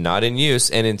off, not in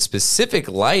use, and in specific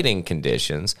lighting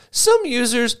conditions, some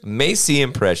users may see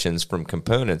impressions from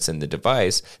components in the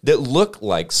device that look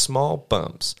like small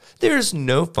bumps. There is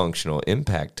no functional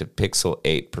impact to Pixel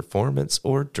 8 performance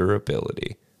or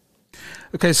durability.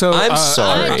 Okay, so I'm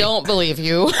sorry. I don't believe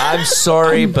you. I'm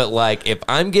sorry, but like if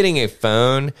I'm getting a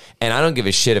phone and I don't give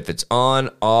a shit if it's on,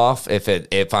 off,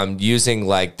 if I'm using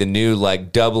like the new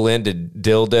like double-ended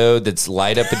dildo that's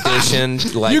light up edition,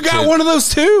 like you got one of those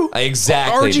too?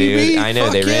 Exactly, RGB? dude. I know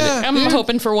Fuck they ran yeah. it. I'm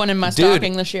hoping for one in my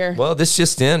stocking this year. Well, this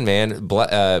just in, man.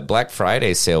 Black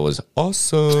Friday sale was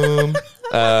awesome.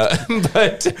 Well,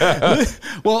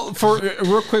 for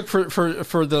real quick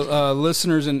for the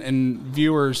listeners and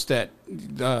viewers that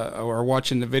are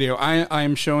watching the video, I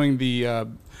am showing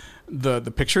the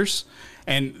pictures,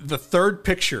 and the third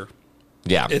picture,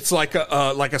 Yeah, it's like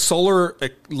a solar,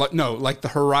 like the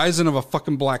horizon of a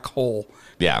fucking black hole.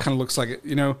 Yeah. Kind of looks like it,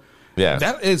 you know. Yeah.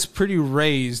 That is pretty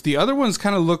raised. The other ones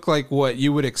kind of look like what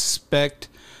you would expect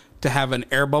to have an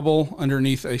air bubble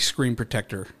underneath a screen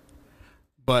protector.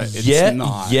 But it's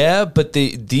not. Yeah, but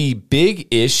the big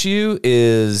issue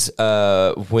is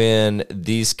when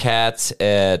these cats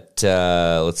at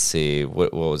let's see,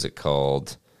 what was it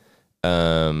called? What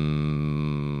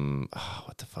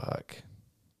the fuck?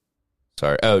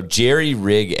 Sorry. Oh, Jerry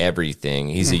Rig Everything.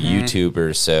 He's a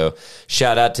YouTuber, so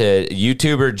shout out to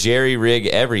YouTuber Jerry Rig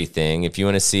Everything. If you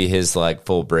want to see his like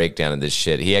full breakdown of this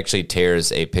shit, he actually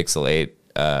tears a Pixel 8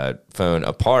 phone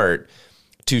apart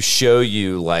to show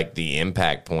you like the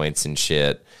impact points and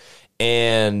shit.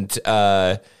 And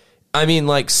I mean,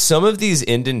 like some of these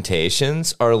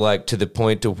indentations are like to the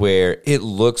point to where it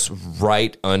looks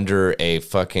right under a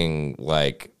fucking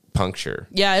like puncture.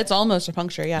 Yeah, it's almost a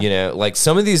puncture. Yeah. You know, like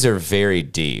some of these are very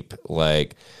deep.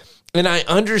 Like, and I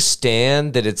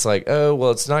understand that it's like, oh,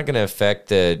 well, it's not going to affect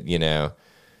the, you know,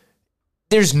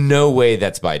 there's no way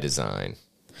that's by design.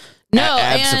 No,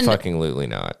 Abso-fucking-lutely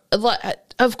not.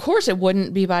 Of course, it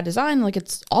wouldn't be by design. Like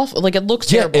it's awful. Like it looks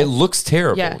terrible. Yeah, it looks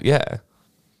terrible. Yeah.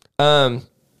 Yeah.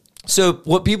 So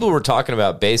what people were talking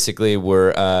about basically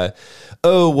were,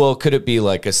 oh, well, could it be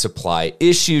like a supply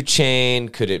issue chain?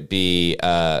 Could it be,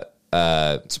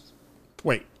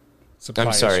 Wait. Supply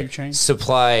I'm sorry, issue chain?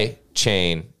 supply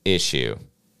chain issue.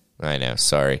 I know,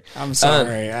 sorry. I'm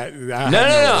sorry. No.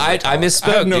 I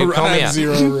misspoke. Dude, call I me have out.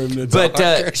 zero room to talk.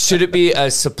 But should it be a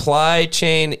supply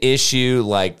chain issue,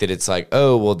 like that? It's like,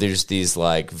 oh, well, there's these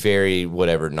like very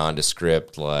whatever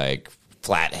nondescript like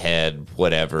flathead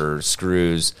whatever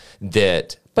screws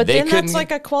that. But they then that's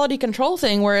like a quality control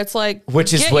thing where it's like,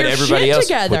 which is get what your everybody shit else,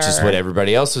 together. which is what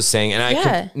everybody else was saying, and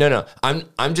Yeah.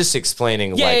 I'm just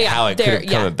explaining Yeah, like yeah, how it could have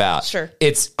come about. Sure.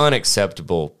 It's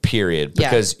unacceptable. Period. Yeah.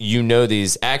 Because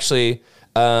these actually.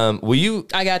 Will you?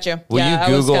 I got you. Will Yeah,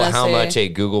 you I was Google gonna how say- much a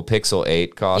Google Pixel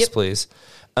 8 costs, Yep. please?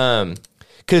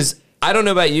 Because I don't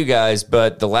know about you guys,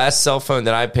 but the last cell phone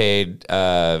that I paid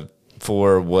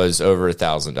for was over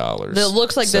 $1,000. It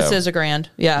looks like this is $1,000.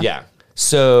 Yeah. Yeah.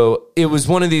 So it was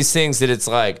one of these things that it's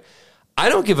like, I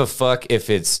don't give a fuck if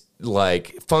it's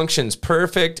like functions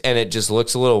perfect and it just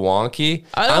looks a little wonky.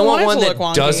 I don't want it one to that look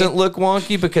wonky. doesn't look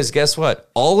wonky because guess what?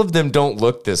 All of them don't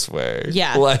look this way.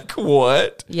 Yeah. Like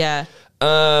what? Yeah.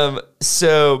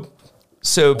 So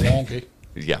Wonky.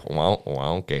 yeah,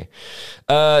 wonky.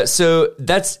 So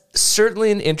that's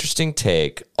certainly an interesting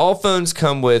take. All phones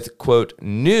come with, quote,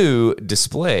 new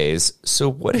displays. So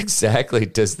what exactly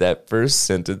does that first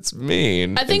sentence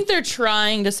mean? I think they're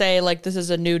trying to say like this is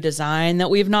a new design that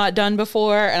we've not done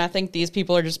before, and I think these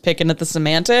people are just picking at the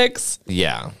semantics.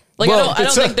 Yeah. Like Well, I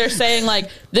don't think they're saying like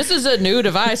this is a new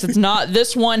device. It's not.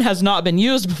 This one has not been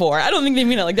used before. I don't think they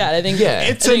mean it like that. I think Yeah.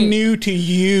 It's a new to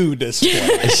you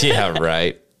display. Yeah,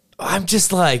 right. I'm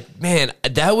just like, man,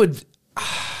 that would,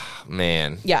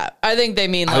 man. Yeah, I think they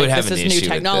mean I would like have this an is issue new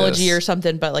with technology this. or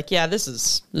something. But like, yeah, this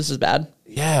is bad.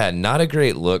 Yeah, not a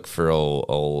great look for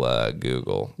old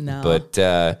Google. No.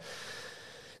 But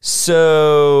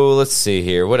so let's see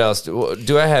here. What else?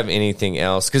 Do I have anything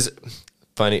else? Because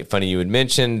funny you would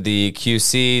mention the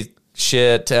QC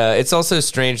shit. It's also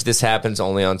strange this happens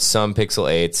only on some Pixel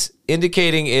 8s,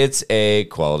 indicating it's a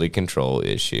quality control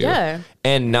issue. Yeah.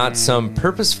 And not some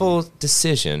purposeful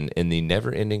decision in the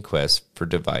never-ending quest for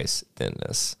device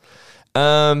thinness.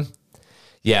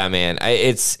 Yeah, man.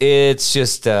 It's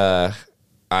just I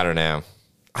don't know.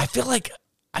 I feel like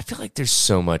there's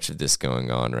so much of this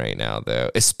going on right now, though,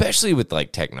 especially with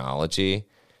like technology,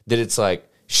 that it's like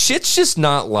shit's just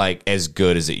not like as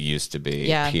good as it used to be.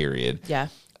 Yeah. Period. Yeah.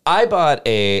 I bought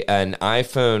an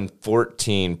iPhone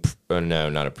 14. Oh, no,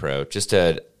 not a Pro. I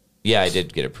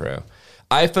did get a Pro.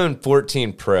 iPhone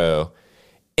 14 Pro,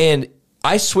 and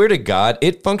I swear to God,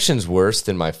 it functions worse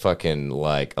than my fucking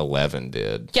like 11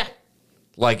 did. Yeah.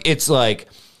 Like it's like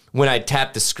when I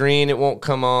tap the screen, it won't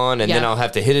come on, and then Yeah. I'll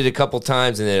have to hit it a couple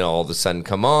times, and then it'll all of a sudden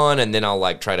come on, and then I'll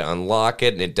like try to unlock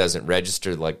it, and it doesn't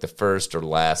register like the first or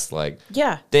last like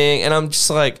Yeah. thing, and I'm just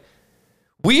like,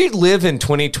 we live in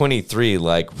 2023.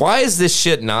 Like, why is this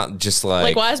shit not just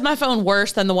Like, why is my phone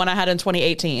worse than the one I had in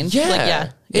 2018? Yeah, Like,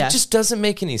 yeah. It just doesn't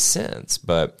make any sense.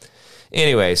 But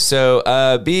anyway, so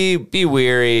be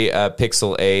wary,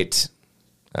 Pixel 8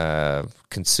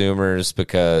 consumers,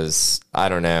 because I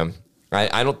don't know.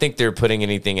 I don't think they're putting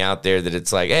anything out there that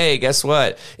it's like, hey, guess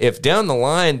what? If down the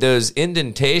line those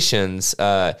indentations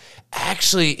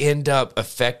actually end up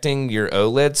affecting your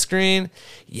OLED screen,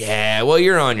 yeah, well,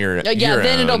 you're on your Yeah, your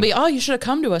then it'll own. be, oh, you should have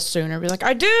come to us sooner. Be like,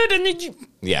 I did, and then you.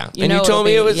 Yeah, You and know you told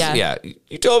me it'll it be- was yeah.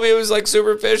 You told me it was like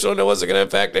superficial and it wasn't going to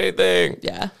affect anything.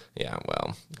 Yeah. Yeah,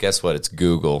 well, guess what? It's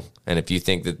Google, and if you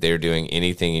think that they're doing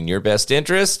anything in your best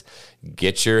interest,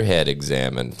 get your head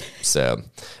examined. So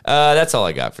that's all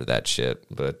I got for that shit.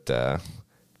 But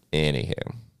anywho,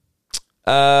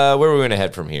 where are we going to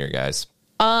head from here, guys?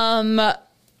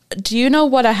 Do you know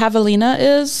what a javelina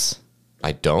is?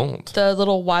 I don't. The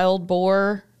little wild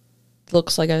boar.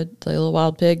 Looks like a little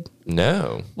wild pig.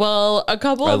 No. Well, a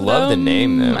couple I of love the them-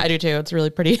 name, though. I do too. It's really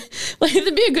pretty. Like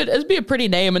it'd be a pretty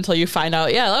name until you find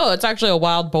out. Yeah, oh, it's actually a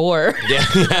wild boar. Yeah,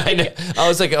 I know. I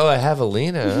was like, oh, a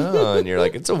javelina. Oh, and you're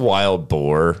like, it's a wild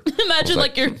boar. Imagine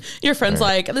like, like your friend's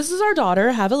like, this is our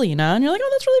daughter Javelina, and you're like, oh,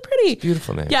 that's really pretty.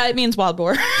 Beautiful name. Yeah, it means wild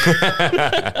boar.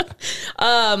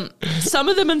 Some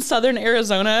of them in southern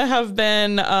Arizona have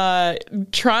been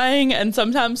trying and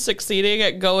sometimes succeeding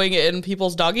at going in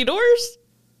people's doggy doors.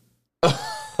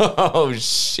 Oh,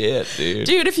 shit, dude.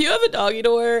 Dude, if you have a doggy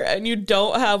door and you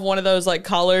don't have one of those like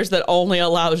collars that only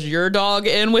allows your dog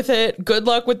in with it, good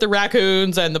luck with the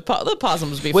raccoons and the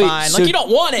possums be Wait, fine. so- Like you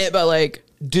don't want it, but like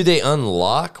do they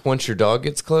unlock once your dog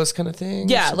gets close kind of thing?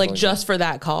 Yeah, Something like just for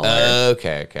that collar.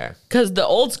 Okay. Because the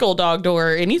old school dog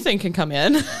door, anything can come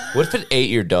in. What if it ate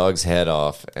your dog's head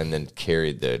off and then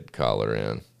carried the collar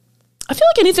in? I feel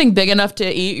like anything big enough to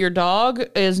eat your dog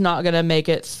is not going to make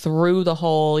it through the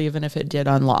hole, even if it did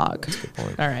unlock. That's a good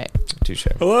point. All right. Touche.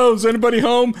 Hello, is anybody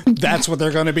home? That's what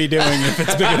they're going to be doing if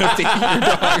it's big enough to eat your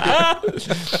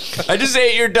dog. I just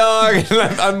ate your dog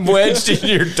and I'm wedged in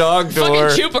your dog door.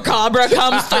 Fucking chupacabra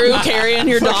comes through carrying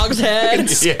your dog's head.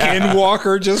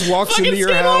 Skinwalker just walks Fucking into your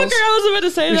Skinwalker, house. I was about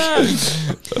to say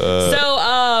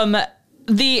that.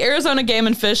 The Arizona Game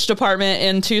and Fish Department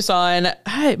in Tucson,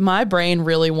 my brain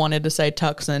really wanted to say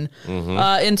Tucson,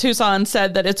 in Tucson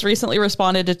said that it's recently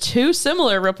responded to 2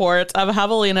 similar reports of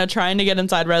javelina trying to get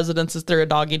inside residences through a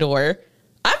doggy door.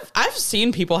 I've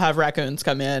seen people have raccoons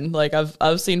come in. Like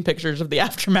I've seen pictures of the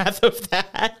aftermath of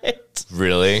that.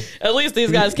 Really? At least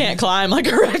these guys can't climb like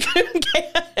a raccoon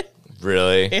can.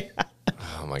 Really? Yeah.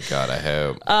 Oh my God, I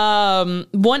hope.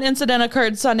 One incident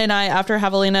occurred Sunday night after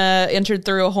javelina entered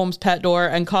through a home's pet door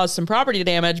and caused some property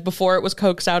damage before it was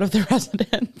coaxed out of the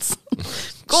residence.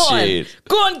 Go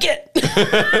on, get.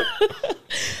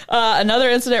 Another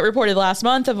incident reported last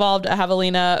month involved a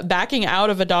javelina backing out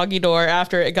of a doggy door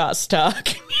after it got stuck.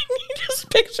 You just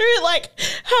picture it like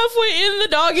halfway in the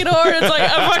doggy door. And it's like,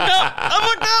 I fucked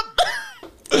up.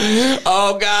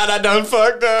 Oh God, I done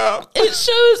fucked up. It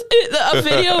shows a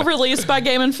video released by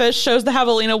Game and Fish shows the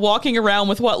javelina walking around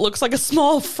with what looks like a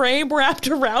small frame wrapped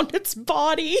around its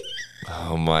body.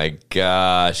 Oh my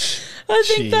gosh. I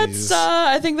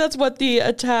think that's what the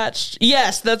attached.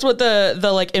 Yes, that's what the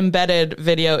like embedded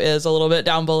video is a little bit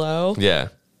down below. Yeah.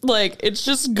 Like it's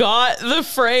just got the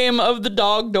frame of the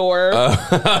dog door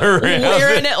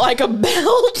Wearing it like a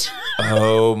belt.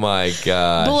 Oh my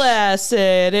gosh. Bless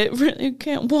it. It really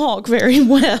can't walk very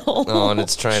well. Oh, and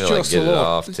it's trying to like get it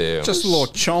off too. Just a little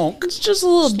chunk. It's just a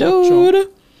little dude.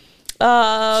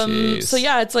 Jeez. So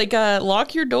yeah, it's like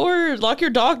lock your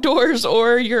dog doors,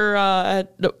 or you're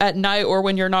at night, or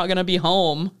when you're not gonna be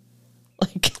home.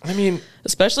 Like, I mean,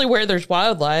 especially where there's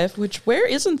wildlife. Where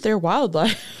isn't there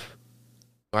wildlife?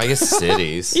 I guess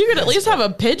cities. You could at least have a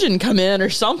pigeon come in or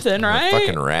something, right? A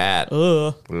fucking rat.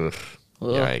 Ugh. Ugh.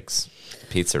 Yikes.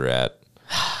 Pizza rat.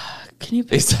 Can you?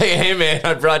 He's like, hey man,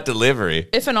 I brought delivery.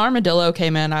 If an armadillo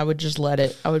came in, I would just let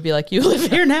it. I would be like, you live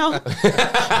here now.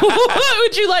 What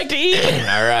would you like to eat?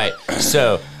 All right.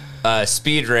 So,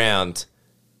 speed round.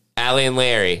 Allie and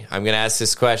Larry. I'm going to ask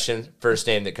this question. First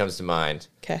name that comes to mind.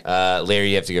 Okay. Larry,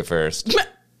 you have to go first.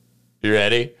 You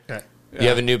ready? Okay. You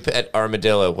have a new pet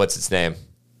armadillo. What's its name?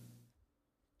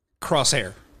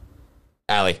 Crosshair.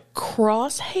 Allie.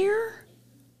 Crosshair?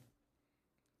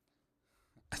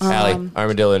 Allie,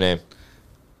 armadillo name.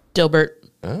 Dilbert.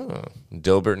 Oh,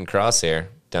 Dilbert and Crosshair.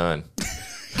 Done.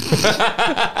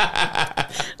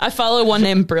 I follow one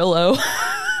named Brillo.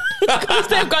 Because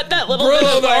they've got that little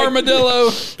Brillo the armadillo.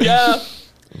 Yeah.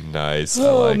 Nice. I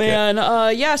Oh like man.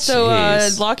 Yeah, so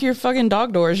Jeez. lock your fucking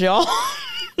dog doors, y'all.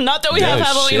 Not that we have No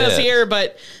javelinas shit. here,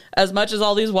 but as much as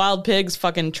all these wild pigs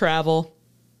fucking travel.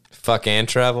 Fuck and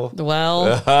travel?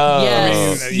 Well, Oh.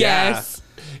 yes. I mean, yeah. Yes.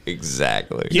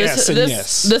 Exactly. Yes and this,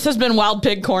 yes. This has been Wild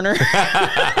Pig Corner.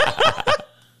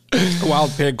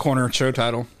 Wild Pig Corner show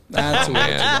title. That's a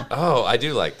Man. Oh, I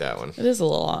do like that one. It is a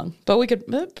little long, but we could.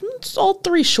 It's all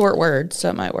 3 short words, so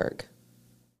it might work.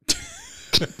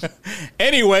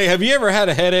 Anyway, have you ever had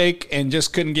a headache and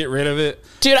just couldn't get rid of it?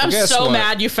 Dude, I'm Well, guess so what?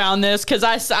 mad you found this because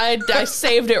I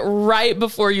saved it right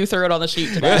before you threw it on the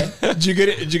sheet today. Did you get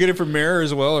it? Did you get it from Mirror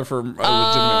as well, or from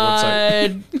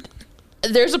a legitimate website?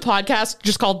 There's a podcast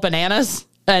just called Bananas,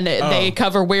 and they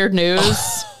cover weird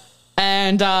news.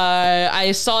 And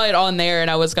I saw it on there, and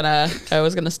I was gonna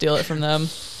steal it from them.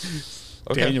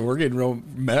 Okay. Daniel, we're getting real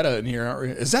meta in here, aren't we?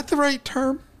 Is that the right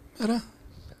term? Meta?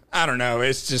 I don't know.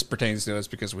 It just pertains to us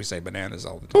because we say bananas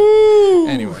all the time.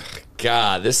 Anyway.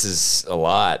 God, this is a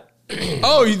lot.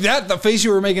 Oh, the face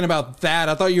you were making about that.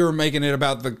 I thought you were making it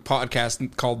about the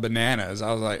podcast called Bananas.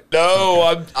 I was like,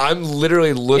 No, I'm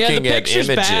literally looking at picture's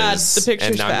images. bad. The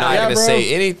picture's and I'm bad. not Yeah, going to bro.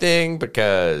 say anything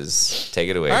because take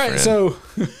it away, all right, friend. so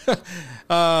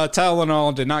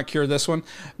Tylenol did not cure this one.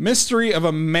 Mystery of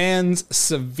a man's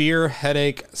severe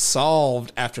headache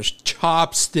solved after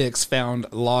chopsticks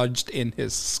found lodged in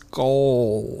his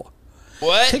skull.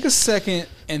 What? Take a second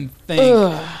and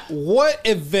think, what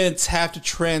events have to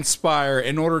transpire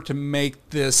in order to make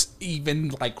this even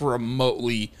like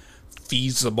remotely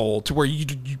feasible to where you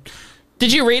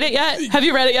Did you read it yet? Have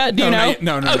you read it yet? Do you know?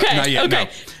 No, Okay, not yet, okay, no.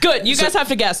 good. You guys have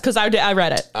to guess because I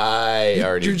read it. I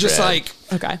already you're just read. like,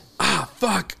 Okay.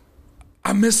 fuck,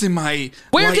 I'm missing my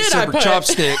Where did I lightsaber put it?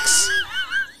 chopsticks.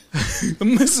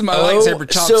 This is my lightsaber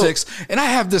chopsticks, and I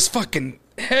have this fucking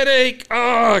headache.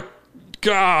 Oh,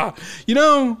 God. You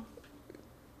know?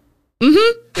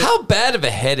 How bad of a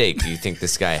headache do you think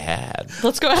this guy had?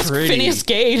 Let's go ask Phineas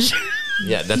Gage.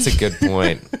 Yeah, that's a good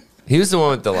point. He was the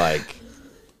one with the like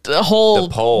the whole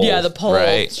the pole. Yeah, the pole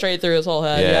right? straight through his whole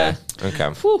head. Yeah. Okay.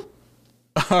 Whew.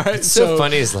 All right. It's so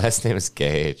funny. His last name is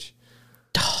Gage.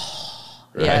 Yeah,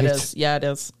 Right? it is. Yeah, it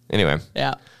is. Anyway,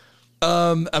 Yeah.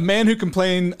 A man who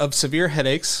complained of severe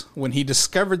headaches when he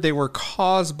discovered they were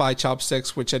caused by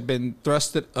chopsticks, which had been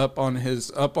thrusted up on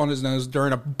his nose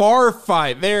during a bar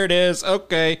fight. There it is.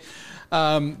 Okay.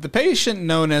 The patient,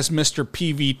 known as Mr.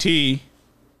 PVT.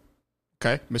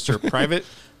 Okay, Mr. Private.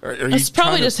 It's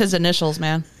probably just his initials,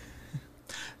 man.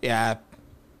 Yeah,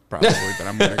 probably, but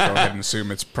I'm going to go ahead and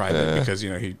assume it's private because,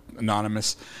 he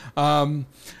anonymous.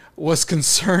 Was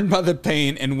concerned by the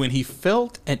pain, and when he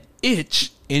felt an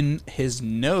itch in his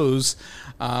nose,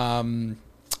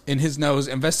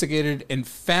 investigated and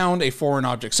found a foreign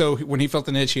object. So when he felt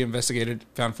an itch, he investigated,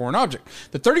 found a foreign object.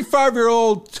 The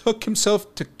 35-year-old took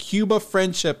himself to Cuba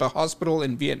Friendship, a hospital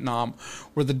in Vietnam,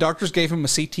 where the doctors gave him a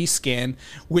CT scan,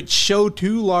 which showed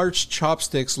 2 large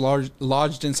chopsticks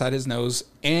lodged inside his nose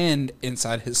and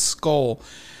inside his skull.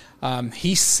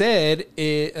 He said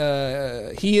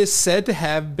he is said to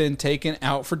have been taken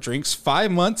out for drinks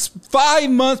 5 months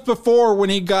before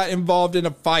when he got involved in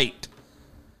a fight.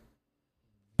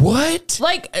 what?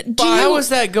 Like, How was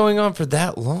that going on for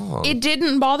that long? it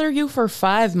didn't bother you for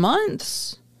 5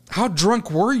 months? How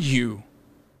drunk were you?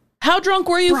 How drunk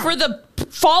were you for the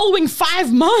following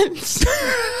 5 months?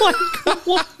 Like,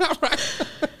 what?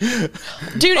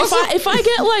 Dude, if I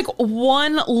get like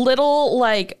one little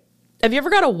like, have you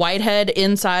ever got a whitehead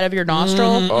inside of your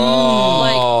nostril?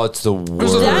 Oh, it's the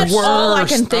worst. That's all I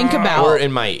can think about. Or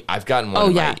I've gotten one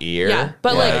in my ear. Yeah,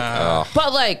 but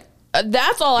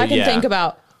that's all I can think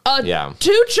about.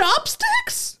 2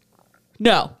 chopsticks?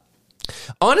 No.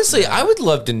 Honestly, I would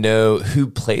love to know who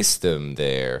placed them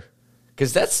there,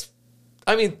 because that's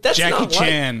Jackie not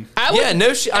Chan.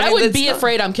 I would be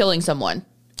afraid I'm killing someone.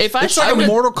 If I It's like a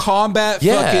Mortal Kombat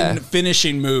fucking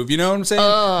finishing move. You know what I'm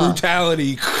saying?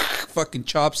 Brutality, fucking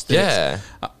chopsticks. Yeah.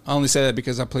 I only say that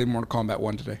because I played Mortal Kombat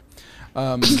 1 today.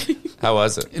 How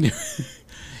was it?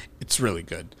 It's really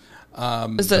good.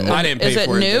 Is it, I didn't pay is it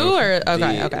for it, new though. or okay?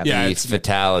 Yeah, The it's-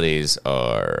 fatalities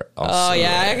are awesome. Oh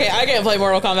yeah, I can't play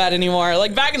Mortal Kombat anymore.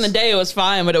 Like back in the day, it was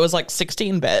fine, but it was like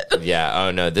 16-bit. Yeah.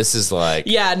 Oh no, this is like.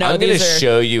 Yeah, no, I'm going to these are-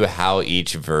 show you how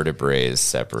each vertebrae is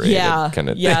separated. Yeah, Kind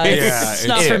of yeah, thing. it's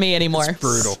not for me anymore. It's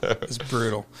brutal. It's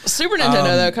brutal. Super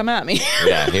Nintendo though, come at me.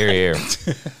 Yeah. Here.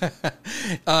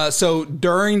 So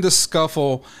during the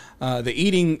scuffle, the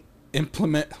eating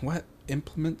implements?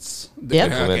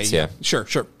 Yep. Implements, yeah. Sure.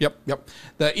 Yep.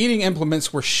 The eating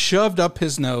implements were shoved up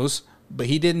his nose, but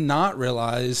he did not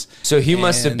realize. So he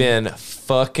must have been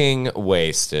fucking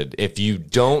wasted if you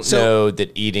don't know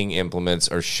that eating implements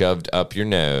are shoved up your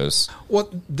nose. Well,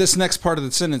 this next part of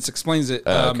the sentence explains it.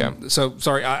 Okay. So,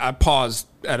 sorry, I paused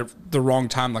at the wrong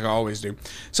time like I always do.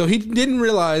 So he didn't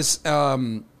realize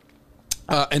and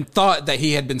thought that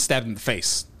he had been stabbed in the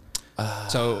face.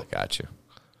 So Got you.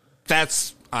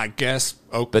 that's, I guess.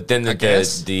 Oh, But then I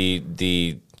guess.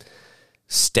 the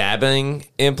stabbing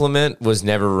implement was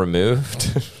never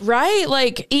removed. Right?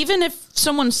 Like even if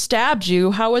someone stabbed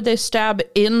you, how would they stab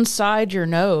inside your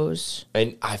nose?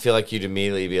 And I feel like you'd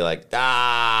immediately be like,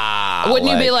 Wouldn't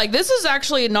you be like, this is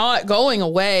actually not going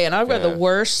away, and I've got the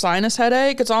worst sinus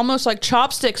headache? It's almost like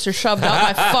chopsticks are shoved up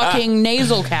my fucking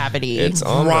nasal cavity. it's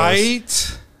almost,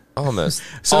 Right. almost,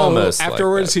 So almost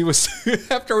afterwards,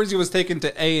 like he was taken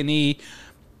to A&E.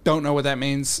 Don't know what that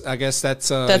means. I guess that's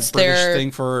a That's British their-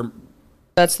 thing for.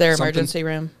 That's their something. emergency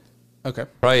room. Okay.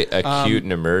 probably acute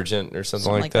and emergent or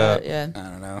something like that. Yeah. I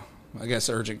don't know. I guess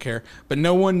urgent care, but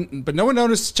no one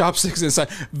noticed chopsticks inside.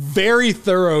 Very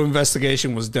thorough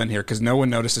investigation was done here because no one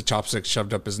noticed the chopsticks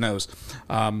shoved up his nose.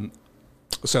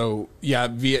 So yeah,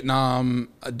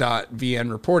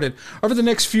 Vietnam.vn reported over the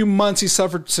next few months he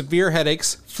suffered severe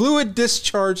headaches, fluid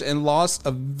discharge, and loss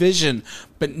of vision.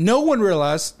 But no one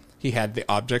realized he had the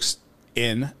objects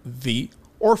in the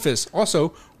orifice.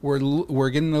 Also, we're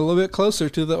getting a little bit closer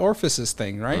to the orifices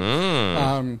thing, right?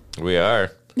 We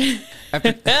are.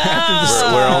 After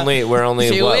We're only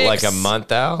 2 what, weeks. like a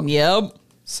month out? Yep.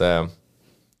 So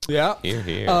yeah.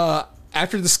 here.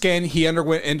 After the scan, he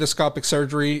underwent endoscopic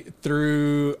surgery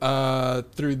through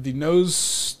the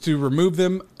nose to remove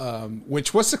them,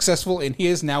 which was successful, and he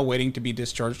is now waiting to be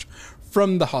discharged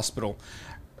from the hospital.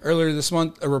 Earlier this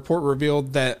month, a report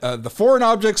revealed that the foreign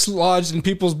objects lodged in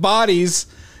people's bodies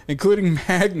including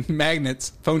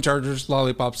magnets, phone chargers,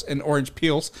 lollipops, and orange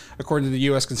peels, according to the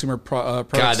U.S. Consumer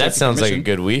Product God, that Safety sounds like a Commission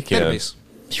good weekend. database.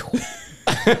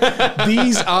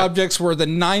 These objects were the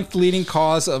 9th leading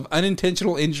cause of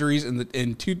unintentional injuries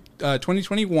in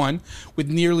 2021, with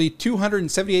nearly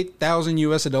 278,000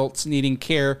 U.S. adults needing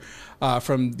care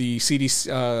from the CDC.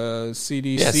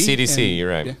 Yeah, CDC, you're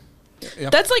right. Yeah.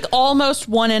 That's like almost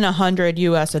 1 in 100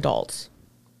 U.S. adults.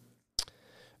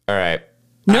 All right.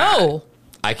 No.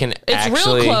 I can It's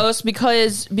actually... real close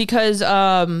because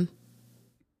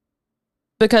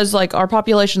like our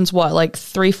population's what, like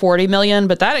 340 million,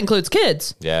 but that includes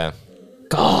kids. Yeah.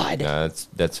 God. No,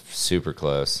 that's super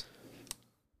close.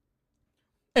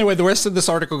 Anyway, the rest of this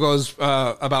article goes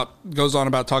on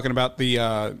about talking about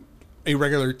the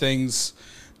irregular things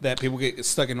that people get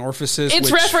stuck in orifices.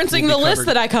 It's which referencing will the be list covered.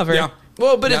 that I covered. Yeah.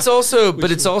 Well, but Yeah. it's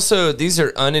also these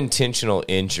are unintentional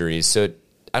injuries. So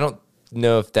I don't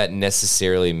know if that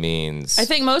necessarily means. I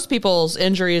think most people's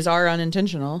injuries are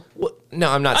unintentional. Well, no,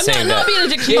 I'm not I'm saying not that. being a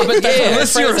dick to you, but that's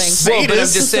Unless what you're we're a phrasing. Well, but I'm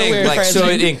It's just just a saying, weird like, so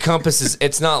phrasing. it encompasses.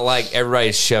 It's not like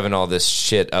everybody's shoving all this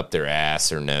shit up their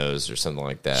ass or nose or something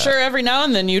like that. Sure, every now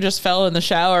and then you just fell in the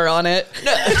shower on it.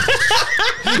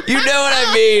 You know what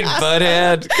I mean,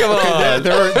 butthead. Come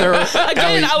on.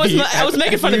 Again, I was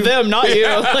making fun of them, not you.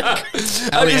 Like, I'm Ellie,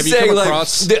 just have you saying, come like,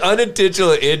 across- the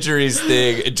unintentional injuries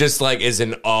thing, it just like is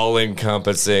an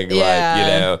all-encompassing, like, Yeah. you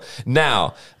know.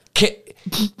 Now,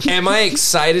 am I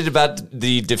excited about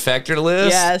the defector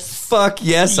list? Yes. Fuck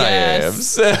yes, I am. Yes.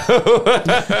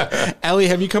 So, Ellie,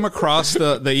 have you come across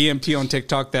the EMT on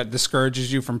TikTok that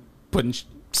discourages you from putting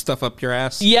stuff up your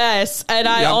ass? yes, and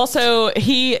I Yeah. also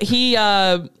he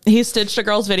stitched a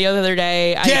girl's video the other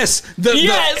day. Yes,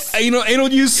 Yes! the anal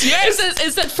use. Yes,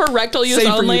 It said for rectal use Same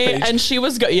for you, only, Paige. and she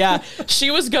was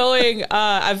she was going.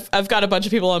 I've got a bunch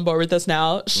of people on board with this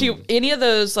now. Any of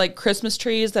those like Christmas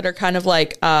trees that are kind of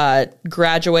like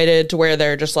graduated to where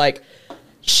they're just like,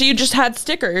 she just had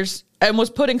stickers and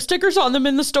was putting stickers on them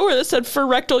in the store that said for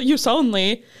rectal use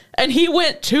only. And he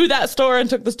went to that store and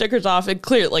took the stickers off. And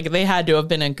clear, like they had to have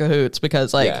been in cahoots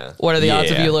because, like, Yeah. what are the odds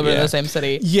of Yeah, you living in yeah. the same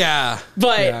city? yeah.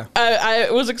 But Yeah.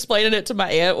 I was explaining it to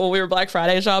my aunt when we were Black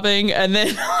Friday shopping, and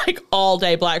then like all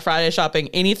day Black Friday shopping,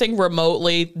 anything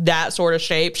remotely that sort of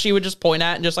shape, she would just point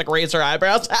at and just like raise her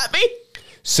eyebrows at me.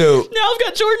 So, Now I've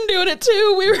got Jordan doing it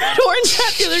too. We were at Orange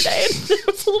Hat the other day, and there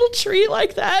was a little tree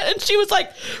like that, and she was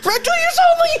like, "Rectal use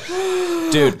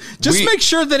only." dude, Just make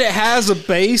sure that it has a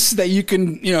base that you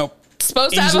can, It's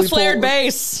supposed to have a Easily flared pull-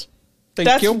 base.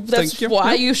 Thank you. That's Thank you.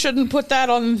 why Yep. you shouldn't put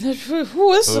that on. This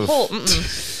is the whole.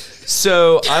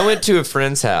 So I went to a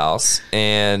friend's house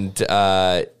and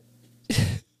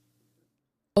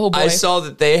Oh boy! I saw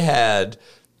that they had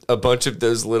a bunch of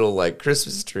those little like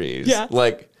Christmas trees. Yeah.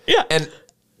 Like, Yeah. And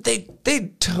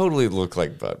they totally look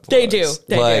like butt plugs. They do.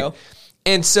 They do.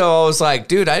 And so I was like,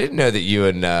 dude, I didn't know that you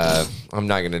and I'm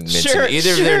not going to mention Sure, either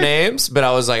of sure. their names, but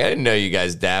I was like, I didn't know you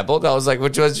guys dabbled. I was like,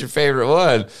 which one's your favorite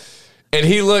one? And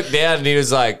he looked down and he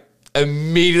was like,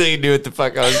 immediately knew what the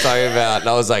fuck I was talking about. And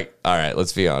I was like, all right,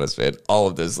 let's be honest, man. All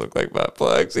of this look like butt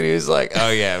plugs. And he was like,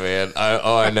 oh yeah, man.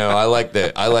 I know. I like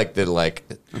the like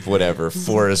whatever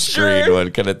forest Sure. green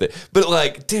one kind of thing. But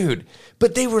like, dude,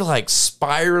 but they were like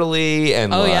spirally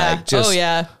and Oh like yeah! just Oh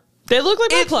yeah! They look like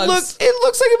butt plugs. it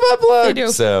looks like a butt plug. They do.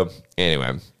 So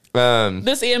anyway,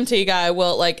 This EMT guy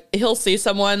will like, he'll see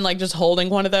someone like just holding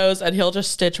one of those and he'll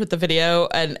just stitch with the video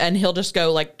and he'll just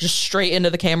go like just straight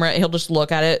into the camera. And he'll just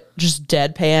look at it, just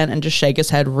deadpan and just shake his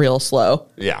head real slow.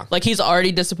 Yeah. Like he's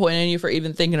already disappointed in you for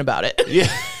even thinking about it.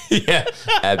 yeah,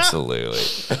 absolutely.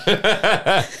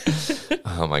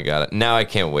 Oh my god! Now I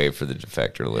can't wait for the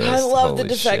defector list. I love the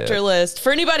Holy defector shit. list.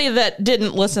 For anybody that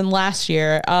didn't listen last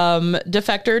year,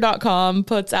 defector.com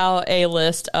puts out a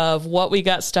list of what we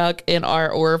got stuck in our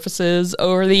orifices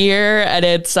over the year, and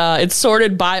it's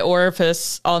sorted by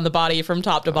orifice on the body from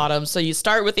top to bottom. So you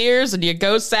start with ears and you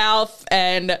go south,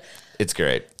 and It's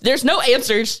great. there's no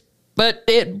answers, but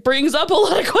it brings up a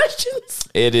lot of questions.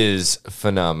 It is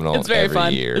phenomenal. It's very every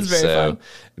fun. year. It's very so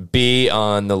be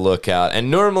on the lookout. And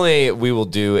normally we will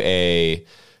do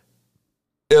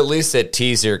at least a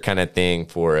teaser kind of thing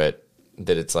for it.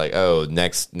 That it's like, oh,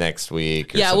 next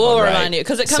week. Or Yeah, something, we'll right? remind you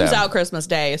because it comes So, out Christmas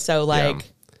Day. So like,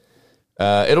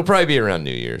 it'll probably be around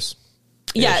New Year's.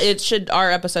 yeah, it should.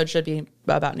 Our episode should be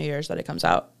about New Year's that it comes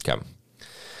out. Come.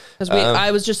 Because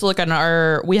I was just looking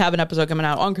we have an episode coming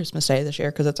out on Christmas Day this year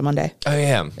because it's a Monday. Oh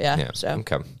yeah. Yeah, so.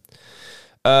 Okay.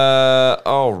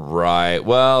 All right.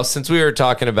 Well, since we were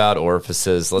talking about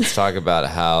orifices, let's talk about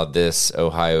how this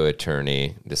Ohio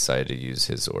attorney decided to use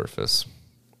his orifice.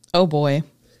 Oh boy.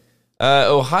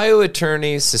 Ohio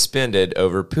attorney suspended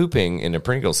over pooping in a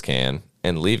Pringles can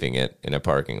and leaving it in a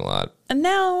parking lot. And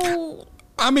now,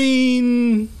 I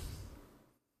mean,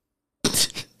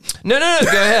 No, go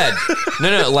ahead.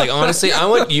 No, like, honestly, I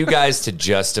want you guys to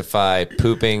justify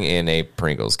pooping in a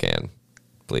Pringles can,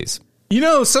 please. you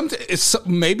know,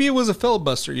 maybe it was a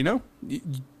filibuster. You know,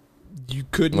 you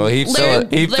couldn't. Well, he Larry,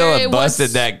 filibusted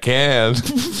what's- that can.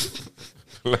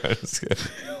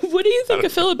 what do you think a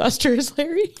filibuster is,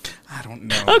 Larry? I don't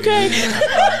know. Okay.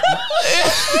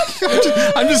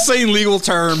 I'm just saying legal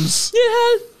terms.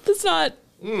 Yeah, that's not.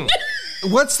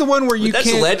 What's the one where you That's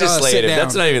can't legislative. sit down?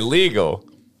 That's not even legal.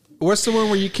 What's the one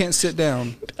where you can't sit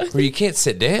down? Where you can't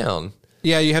sit down.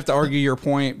 Yeah, you have to argue your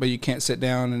point, but you can't sit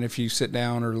down. And if you sit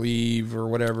down or leave or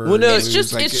whatever, Well, no, you It's lose.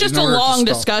 just Like, it's in just a order to long stop.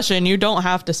 discussion. You don't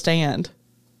have to stand.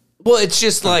 Well, it's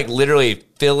just like literally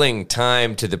filling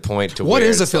time to the point to What where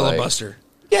is a it's like- filibuster?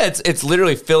 yeah, it's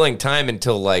literally filling time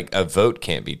until like a vote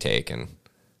can't be taken.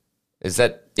 Is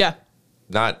that Yeah.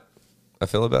 not a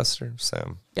filibuster?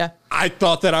 So Yeah. I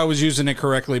thought that I was using it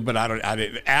correctly, but I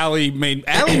didn't. Allie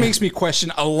makes me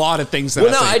question a lot of things that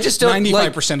Well, I no, say. I just don't,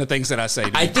 95% of things that I say.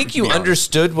 I think you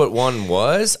understood what one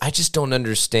was. I just don't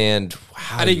understand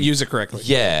how I didn't you- use it correctly.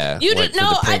 Yeah, You like didn't for know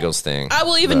the Pringles thing. I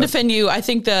will even But- defend you. I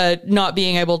think the not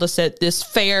being able to sit is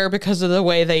fair because of the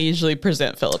way they usually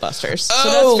present filibusters. So Oh,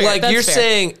 that's fair. like That's you're fair.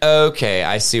 saying? Okay,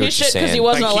 I see He what you're shit because saying. he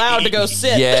wasn't Like, allowed to go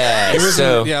sit. Yeah, wasn't,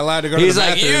 so allowed to go to he's the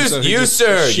like, bathroom, so he you just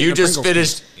sir, shit you in a just Pringles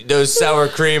finished those sour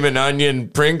cream and onion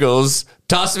Pringles.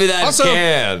 Toss me that Also-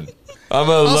 can. I'm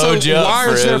gonna Also, load you up, why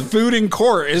is there friend. food in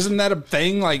court? Isn't that a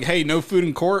thing? Like, hey, no food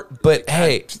in court. But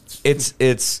hey, it's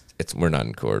we're not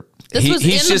in court. This was in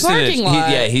the parking lot.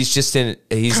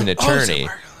 He's an attorney.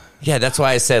 Yeah, that's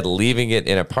why I said leaving it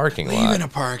in a parking lot. Leaving a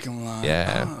parking lot.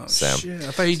 Yeah, Oh, so- shit.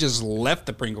 I thought he just left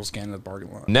the Pringles can in the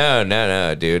parking lot.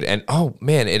 No, dude. And oh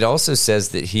man, it also says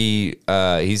that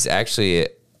he's actually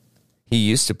he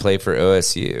used to play for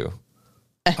OSU.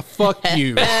 Fuck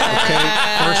you.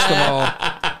 Okay. First of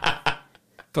all,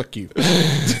 fuck you.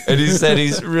 And he said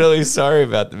he's really sorry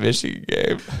about the Michigan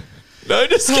game. No,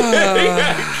 just kidding.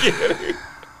 I'm kidding.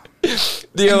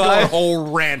 The Go a Ohio,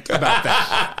 whole rant about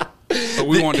that. But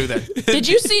we won't do that. Did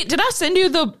you see? Did I send you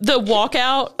the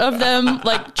walkout of them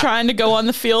like trying to go on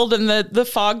the field and the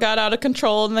fog got out of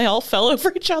control and they all fell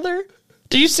over each other?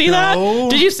 Did you see that?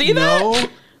 Did you see No. that?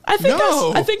 I think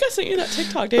No. I think I sent you that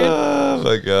TikTok, dude. oh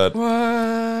my god.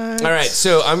 What? All right,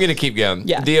 so I'm going to keep going.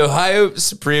 Yeah. The Ohio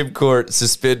Supreme Court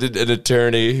suspended an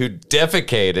attorney who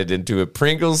defecated into a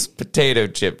Pringles potato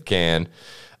chip can.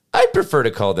 I prefer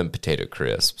to call them potato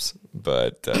crisps,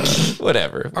 but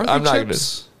whatever. Are they I'm not going to.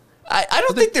 chips? I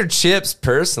don't think they're chips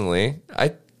personally.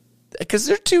 Because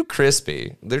they're too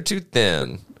crispy. They're too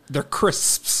thin. They're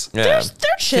crisps. Yeah. They're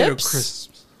Potato chips.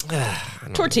 crisps.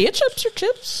 Tortilla chips are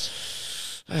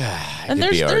chips. And could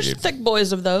be there's argued. thick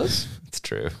boys of those. It's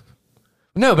true.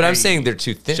 No, but I'm saying they're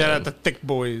too thin. Shout out to thick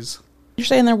boys. You're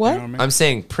saying they're what? You know what I mean? I'm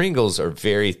saying Pringles are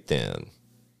very thin.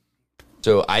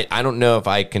 So I don't know if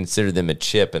I consider them a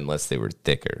chip unless they were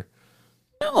thicker.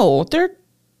 No,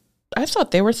 I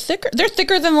thought they were thicker. They're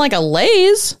thicker than like a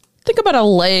Lay's. Think about a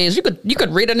Lay's. You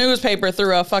could read a newspaper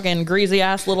through a fucking greasy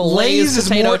ass little Lay's Lay's is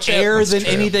potato more chip. air than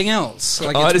true. anything else.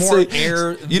 Like Honestly, it's more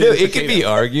air. you know, than it could be potato.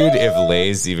 argued if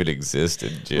Lay's even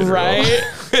existed in general. Right?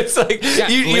 It's like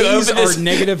you Lay's open are this.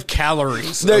 negative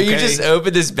calories. No, okay? you just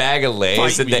open this bag of Lay's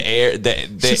Fight and me. the air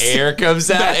the air comes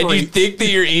out and you evaporate. think that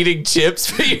you're eating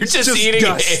chips, but you're just eating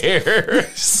dust. air.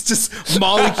 It's just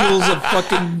molecules of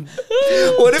fucking.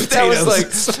 What if that was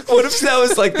Potatoes. like? What if that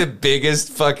was like the biggest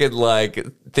fucking like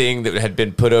thing that had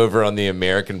been put over on the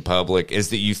American public is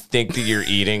that you think that you're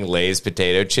eating Lay's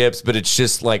potato chips, but it's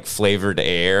just like flavored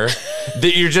air.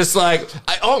 That you're just like,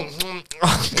 oh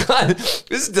god, this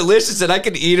is delicious, and I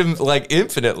can eat them like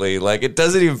infinitely. Like it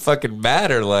doesn't even fucking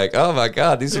matter. Like oh my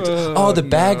god, these are the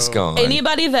bag's gone.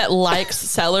 Anybody that likes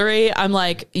celery, I'm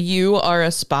like, you are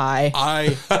a spy.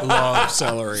 I love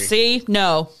celery. See?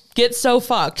 No. Get so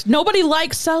fucked. Nobody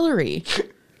likes celery.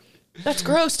 That's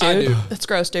gross, dude. do. That's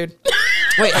gross, dude.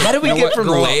 Wait, how do we know get what? from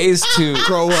Grow up. Lay's to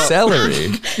Grow up.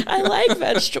 celery? I like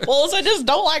vegetables. I just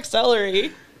don't like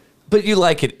celery. But you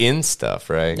like it in stuff,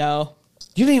 right? No.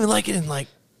 You don't even like it in like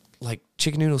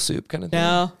chicken noodle soup kind of thing?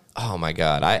 No. Oh my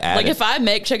god, I add Like it. if I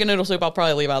make chicken noodle soup, I'll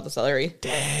probably leave out the celery.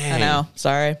 Dang. I know.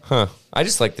 Sorry. Huh. I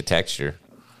just like the texture.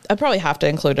 I probably have to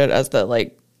include it as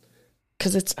the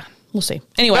because it's. We'll see.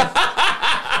 Anyway, I'm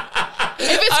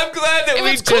glad that if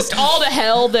we it's just cooked all to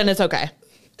hell, then it's okay.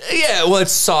 yeah, well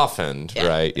it's softened, Yeah.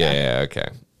 right? Yeah, okay.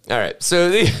 All right. So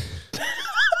the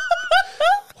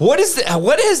What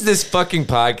has this fucking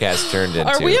podcast turned into?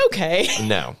 Are we okay?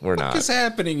 No, we're not. What's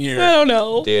happening here? I don't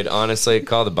know. Dude, honestly,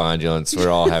 call the Bondulance. We're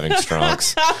all having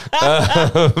strongs.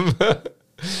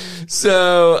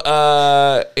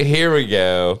 So here we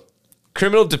go.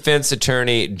 Criminal defense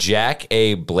attorney Jack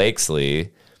A.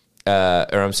 Blakesley, Jack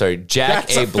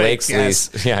That's A. a fake Blakesley's.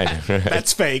 guess. Yeah, I know, right?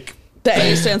 That's fake. The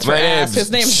A stands for My ass. name's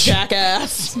His name's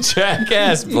Jackass.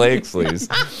 Jackass Blakesley's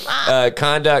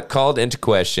conduct called into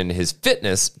question his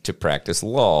fitness to practice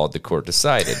law, the court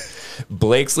decided.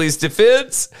 Blakesley's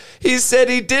defense, he said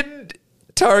he didn't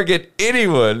target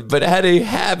anyone, but had a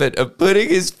habit of putting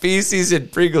his feces in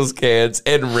Pringles cans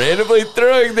and randomly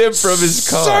throwing them from his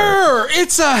car. Sir,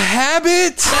 it's a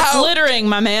habit. That's littering,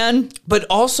 my man. But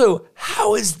also,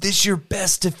 how is this your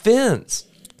best defense?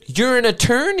 You're an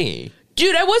attorney.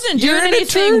 Dude, I wasn't You're doing an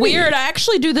anything attorney. weird. I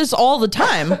actually do this all the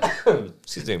time.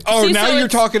 Excuse me. Oh, See, now so you're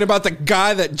it's- talking about the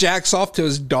guy that jacks off to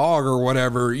his dog or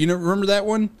whatever. You know, remember that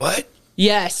one? What?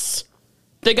 Yes.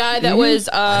 The guy that was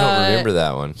I don't remember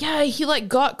that one. Yeah, he like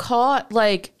got caught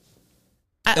like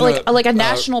at In like a a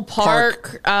national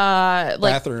park like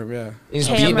Bathroom, yeah. He's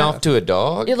Camera. beating off to a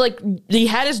dog? it, like he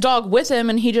had his dog with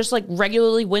him and he just like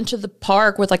regularly went to the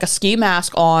park with like a ski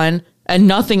mask on and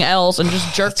nothing else and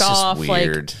just jerked That's just off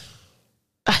weird.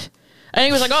 and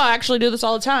he was like, "Oh, I actually do this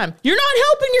all the time." You're not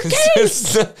helping your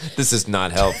case. This is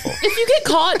not helpful. If you get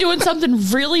caught doing something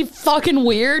really fucking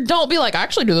weird, don't be like, "I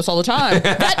actually do this all the time."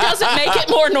 That doesn't make it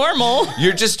more normal.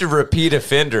 You're just a repeat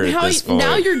offender at this point.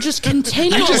 Now you're just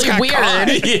continually got weird.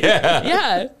 caught.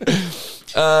 Yeah.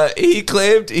 Yeah. He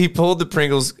claimed he pulled the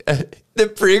Pringles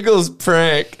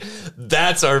prank.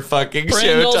 That's our fucking show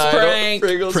Pringles title. prank.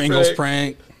 Pringles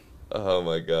prank. Oh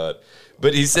my god.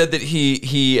 But he said that he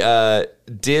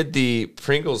did the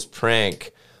Pringles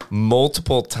prank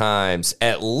multiple times,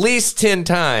 at least 10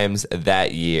 times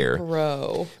that year.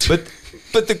 Bro.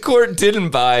 But the court didn't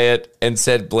buy it and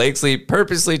said Blakesley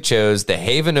purposely chose the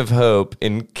Haven of Hope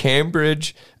in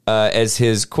Cambridge as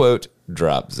his, quote,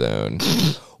 drop zone.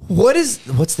 What's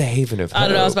the Haven of Hope? I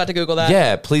don't know. I was about to Google that.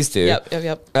 Yeah, please do.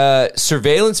 Yep.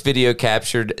 Surveillance video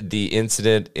captured the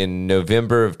incident in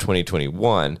November of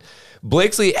 2021.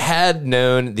 Blakesley had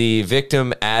known the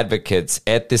victim advocates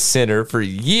at the center for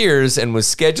years and was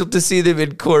scheduled to see them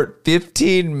in court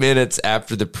 15 minutes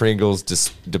after the Pringles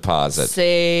deposit.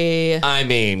 See. I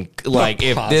mean, like,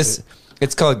 if this...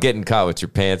 It's called getting caught with your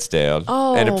pants down.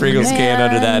 Oh, and a Pringles can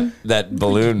under man. that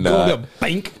balloon Go to knot. the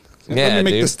bank. Yeah, Let me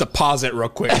make dude. this deposit real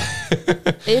quick.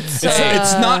 It's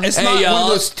It's not Hey, one y'all. of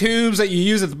those tubes that you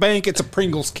use at the bank. It's a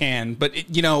Pringles can, but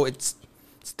it's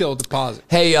still a deposit.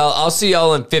 Hey, y'all, I'll see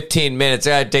y'all in 15 minutes.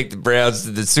 I gotta take the Browns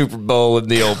to the Super Bowl and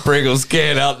the old Pringles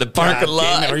can out in the parking God damn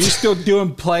lot. it. Are you still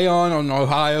doing play on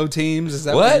Ohio teams? Is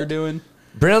that what What? you're doing?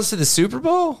 Browns to the Super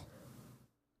Bowl?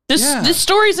 Yeah. This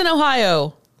story's in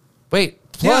Ohio. Wait,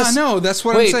 Yeah, plus, I know. That's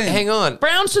what wait, I'm saying. hang on.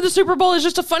 Browns to the Super Bowl is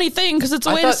just a funny thing because it's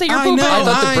a way to say you're I pooping. know. I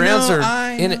thought the I Browns know, are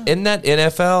I know. in that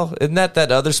NFL. Isn't that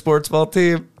other sports ball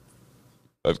team?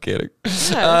 I'm kidding.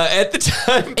 At the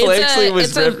time, Blakesley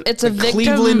was It's a victim.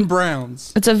 Cleveland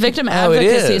Browns. It's a victim it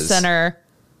advocacy is. center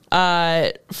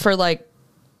for like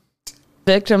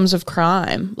victims of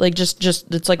crime. Like just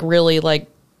it's like really like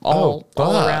all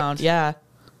fuck. around. Yeah.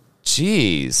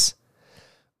 Jeez.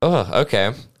 Oh,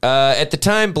 okay. At the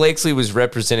time, Blakesley was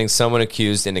representing someone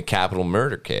accused in a capital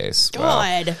murder case.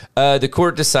 Wow. God. The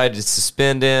court decided to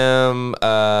suspend him.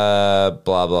 Blah,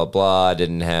 blah, blah.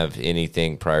 Didn't have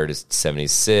anything prior to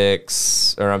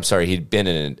 76. Or, I'm sorry, he'd been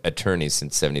an attorney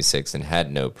since 76 and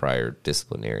had no prior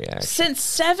disciplinary action. Since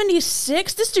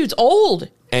 76, this dude's old.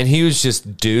 And he was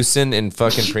just deucing in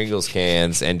fucking Pringles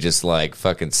cans and just, like,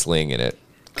 fucking slinging it.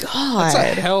 God.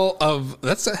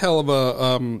 That's a hell of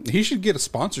a. He should get a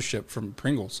sponsorship from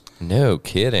Pringles. No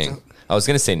kidding. I was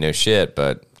going to say no shit,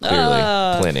 but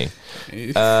clearly plenty.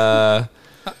 I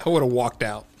would have walked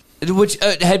out. Which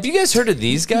have you guys heard of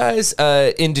these guys?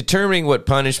 In determining what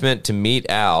punishment to mete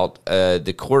out,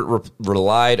 the court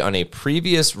relied on a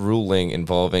previous ruling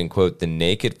involving, quote, the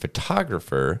naked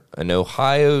photographer, an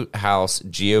Ohio House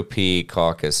GOP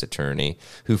caucus attorney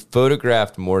who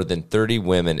photographed more than 30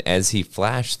 women as he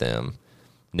flashed them.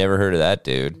 Never heard of that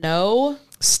dude. No.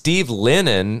 Steve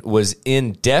Lennon was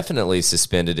indefinitely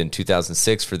suspended in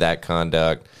 2006 for that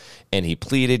conduct, and he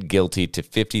pleaded guilty to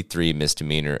 53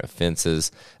 misdemeanor offenses.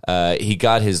 He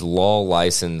got his law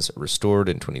license restored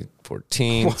in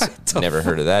 2014. Never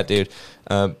heard of that dude.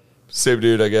 Same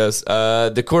dude, I guess.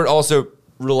 The court also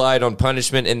relied on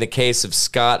punishment in the case of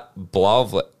Scott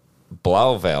Blauvelt.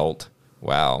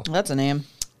 Wow. That's a name.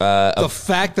 The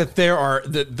fact that there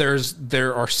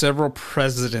are several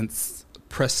precedents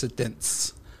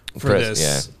for this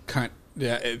Yeah. kind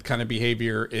kind of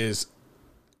behavior is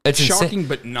It's shocking, insane.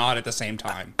 but not at the same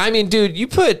time. I mean, dude, you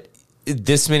put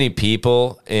this many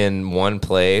people in one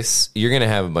place, you're gonna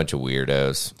have a bunch of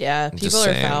weirdos. Yeah, I'm people just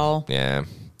are saying. foul. Yeah,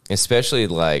 especially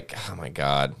like, oh my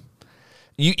god,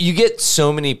 you get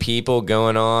so many people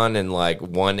going on in like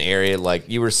one area. Like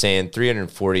you were saying,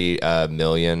 340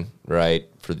 million, right,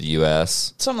 for the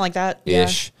U.S. Something like that.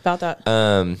 Ish. Yeah, about that.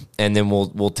 And then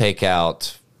we'll take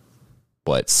out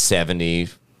what 70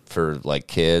 for like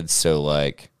kids, so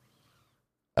like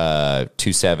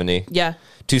 270. Yeah.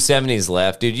 270 is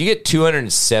left, dude. You get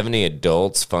 270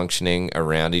 adults functioning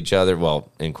around each other.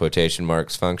 Well, in quotation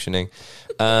marks, functioning.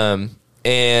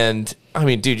 And I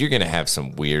mean, dude, you're gonna have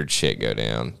some weird shit go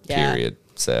down. Yeah. Period.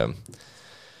 So,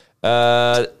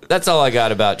 that's all I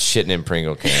got about shitting in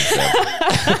Pringle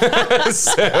cans.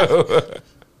 So,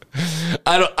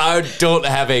 I don't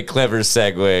have a clever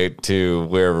segue to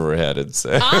wherever we're headed.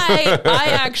 So, I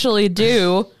actually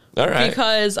do. All right.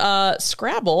 Because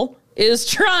Scrabble is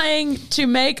trying to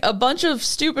make a bunch of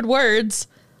stupid words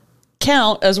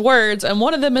count as words, and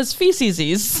one of them is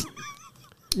feces.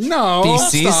 No,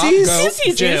 Feces? stop, go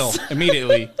Feces. jail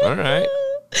immediately. all right,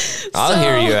 I'll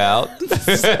hear you out.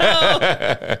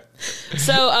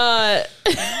 So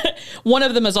one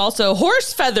of them is also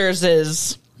horse feathers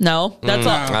is. No, that's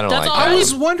all. I don't That's like all. that. I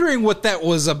was wondering what that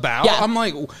was about. Yeah. I'm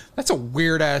like, that's a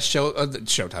weird ass show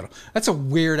title. That's a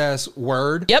weird ass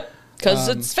word. Yep, because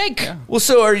it's fake. Well,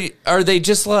 so are they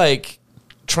just like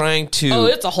trying to Oh,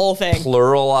 it's a whole thing.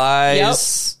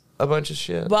 pluralize a bunch of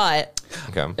shit? But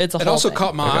Okay. it's a It whole also thing.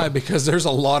 caught my eye because there's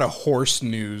a lot of horse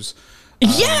news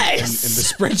Yes.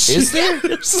 in the spreadsheet. Is there?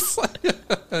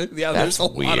 Yeah, That's there's a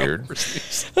lot weird. of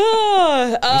horse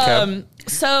news. Okay.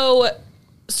 So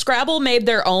Scrabble made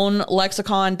their own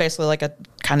lexicon, basically like a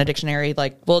kind of dictionary,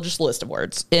 just a list of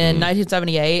words in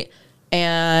 1978.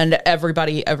 And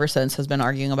everybody ever since has been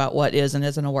arguing about what is and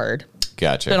isn't a word.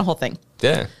 Gotcha. Been a whole thing.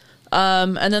 Yeah.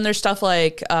 And then there's stuff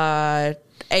like AA,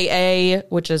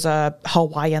 which is a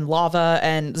Hawaiian lava,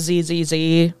 and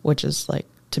ZZZ, which is like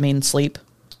to mean sleep.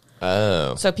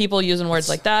 Oh. So people using words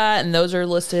like that, and those are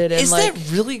listed. And Is like,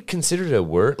 that really considered a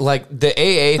word? Like the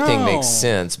AA thing No. makes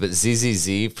sense, but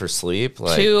ZZZ for sleep?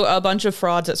 Like, to a bunch of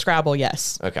frauds at Scrabble,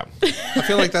 yes. okay. I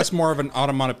feel like that's more of an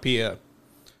onomatopoeia.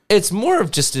 It's more of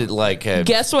just a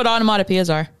Guess what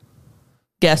onomatopoeias are?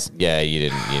 Guess. yeah, you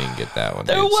didn't get that one.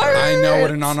 They're dude, sorry. words. I know what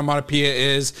an onomatopoeia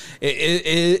is.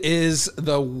 It is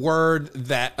the word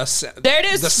that There it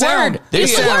is. The sound. Word. There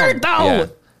It's you a go. word, though. Yeah.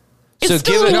 It's So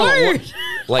still give it- a no, word.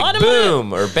 Like Onomatopoeia.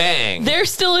 boom or bang. They're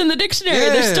still in the dictionary.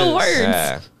 They're still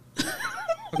Yes. words.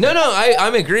 Yeah. No,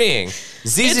 I'm agreing.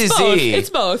 ZZZ. It's both. It's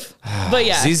both. But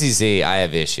yeah. ZZZ, I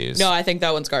have issues. No, I think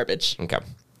that one's garbage. Okay.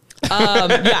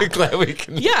 Yeah. Glad we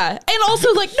can. Yeah. And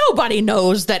also, like, nobody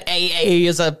knows that AA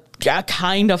is a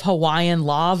kind of Hawaiian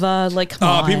lava. Like, come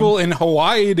on. People in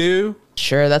Hawaii do.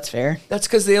 Sure, that's fair. That's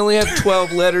because they only have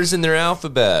 12 letters in their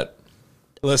alphabet.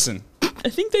 Listen, I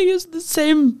think they use the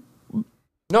same.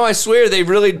 No, I swear they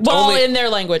really Well, only. in their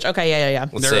language. Okay, yeah.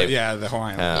 Let's they're, see. the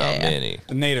Hawaiian, How Yeah. many?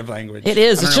 the native language. It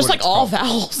is. I don't It's know just what like all called.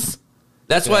 vowels.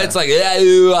 That's why Yeah. it's like. It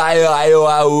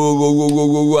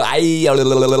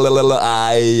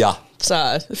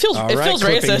feels All it right, feels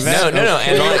clipping racist. that. No.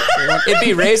 And like, it'd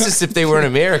be racist if they weren't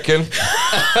American.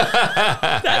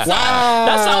 That's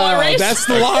not what race. That's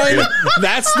the line.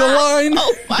 That's the line.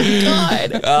 Oh my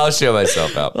god. I'll show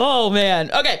myself out. Oh man.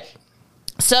 Okay.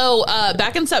 So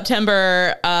back in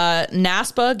September,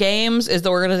 NASPA Games is the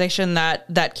organization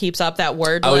that keeps up that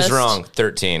word I was list. wrong.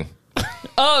 13.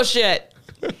 Oh shit.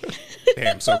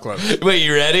 Damn, so close. Wait,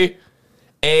 you ready?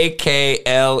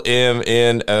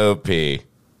 AKLMNOP.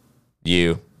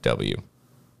 UW.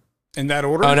 In that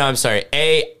order? Oh no, I'm sorry.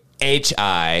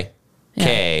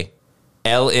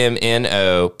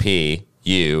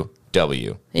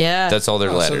 AHIKLMNOPUW. Yeah. That's all their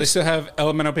Oh, so they letters. still have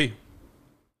LMNOP.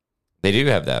 They do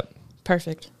have that.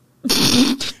 perfect. All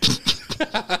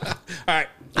right,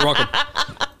 you're welcome.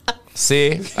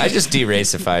 See, I just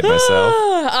de-racified myself.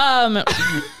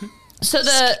 So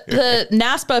the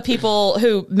NASPA people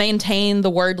who maintain the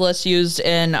word list used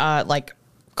in like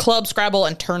Club Scrabble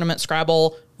and Tournament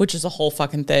Scrabble, which is a whole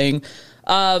fucking thing. They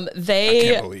I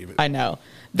can't believe it. I know.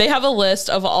 They have a list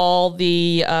of all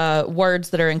the words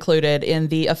that are included in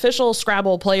the official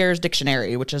Scrabble Players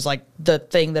Dictionary, which is like the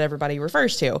thing that everybody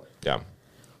refers to. Yeah.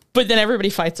 But then everybody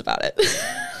fights about it.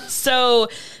 So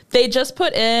they just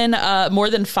put in more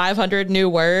than 500 new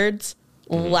words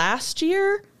last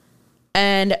year.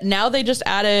 And now they just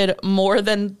added more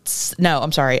than... No,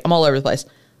 I'm sorry. I'm all over the place.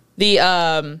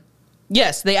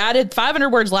 Yes, they added 500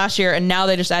 words last year, and now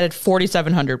they just added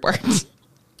 4,700 words.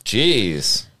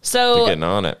 Jeez. So They're getting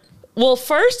on it. Well,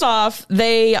 first off,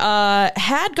 they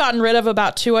had gotten rid of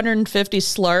about 250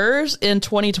 slurs in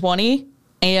 2020,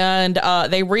 and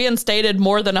they reinstated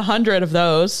more than 100 of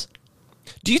those.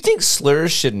 Do you think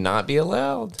slurs should not be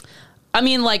allowed? I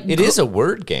mean, like... It is a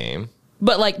word game.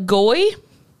 But, like, goy?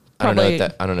 I don't know what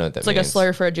that means. It's like a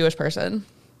slur for a Jewish person.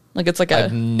 Like, it's like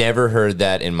I've never heard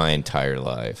that in my entire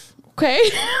life. Okay.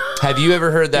 Have you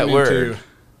ever heard that word? Too.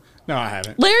 No, I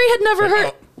haven't. Larry had never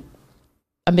heard...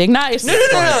 I'm being nice. No,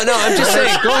 I'm just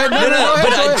saying. Go ahead.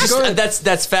 No,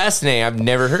 that's fascinating. I've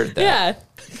never heard that. Yeah.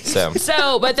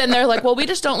 So, but then they're like, well, we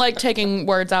just don't like taking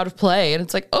words out of play. And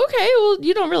it's like, okay, well,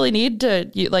 you don't really need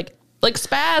to, like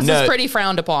spaz is pretty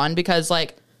frowned upon because,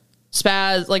 like,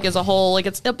 spaz, like, as a whole, like,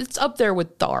 it's up there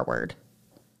with the R word.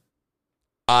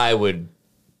 I would,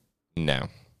 no.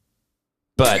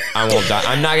 But I won't die.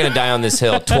 I'm not going to die on this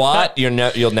hill. Twat,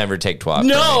 you'll never take twat.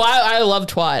 No, I love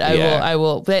twat. I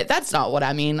will. But that's not what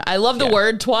I mean. I love the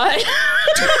word twat. No,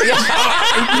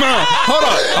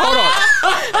 hold on.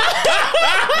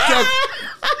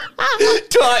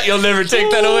 Twat, you'll never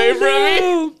take that away from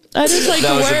me. I just like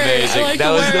That the was word. amazing. I like That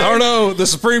the was word. I don't know. The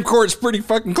Supreme Court's pretty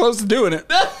fucking close to doing it.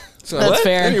 So, That's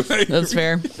fair. Anyway. That's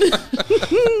fair.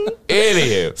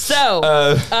 Anywho. So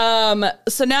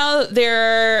now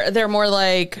they're more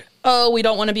like, oh, we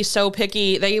don't want to be so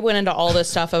picky. They went into all this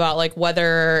stuff about like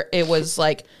whether it was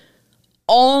like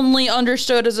only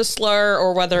understood as a slur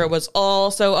or whether it was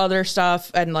also other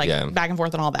stuff and like back and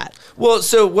forth and all that. Well,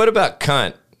 so what about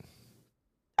cunt?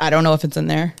 I don't know if it's in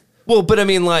there. Well, but I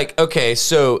mean, like, okay,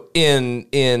 so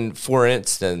in for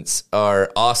instance,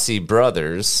 our Aussie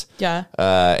brothers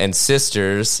and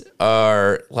sisters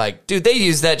are like, dude, they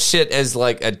use that shit as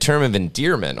like a term of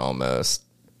endearment almost.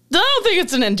 I don't think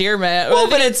it's an endearment. Well,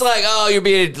 but it's like, oh, you're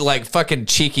being like fucking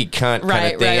cheeky cunt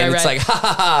kind of thing. And it's like, ha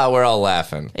ha ha, we're all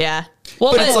laughing. Yeah.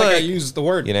 Well, But it's like I use the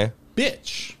word, you know,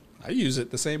 bitch. I use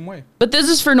it the same way. But this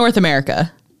is for North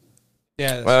America.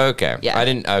 Yeah. Okay. Yeah. I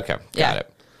didn't. Okay. Got it.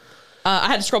 I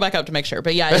had to scroll back up to make sure,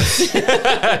 but yeah.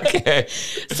 Okay.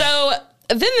 So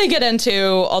then they get into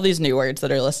all these new words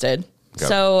that are listed. Okay.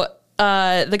 So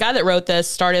the guy that wrote this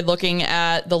started looking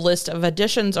at the list of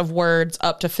additions of words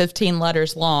up to 15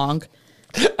 letters long.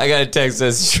 I got a text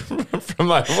message from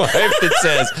my wife that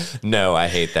says, no, I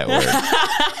hate that word.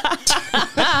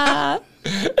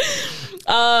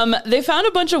 They found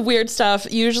a bunch of weird stuff,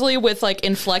 usually with like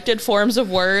inflected forms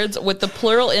of words with the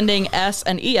plural ending S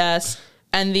and ES,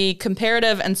 and the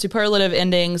comparative and superlative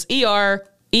endings ER,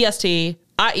 EST,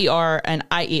 IER, and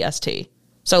IEST.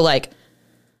 So like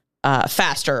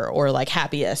faster or like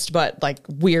happiest, but like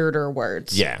weirder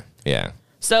words. Yeah, yeah.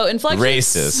 So inflections.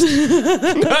 Racist.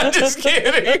 I'm just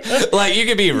kidding. Like you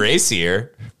could be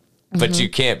racier, but you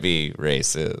can't be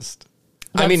racist.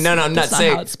 I mean, no, I'm not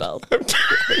saying. How it's spelled. I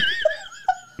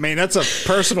mean, that's a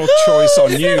personal choice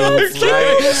on you, right?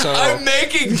 So I'm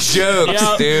making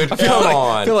jokes, dude. Come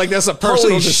on. I feel like that's a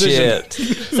personal Holy decision.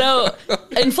 Shit. So,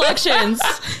 inflections.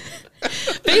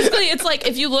 Basically, it's like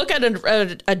if you look at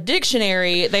a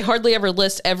dictionary, they hardly ever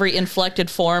list every inflected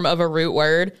form of a root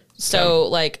word. So,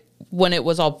 like, when it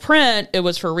was all print, it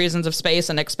was for reasons of space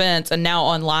and expense, and now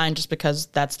online just because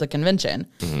that's the convention.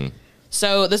 Mm-hmm.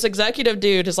 So this executive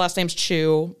dude, his last name's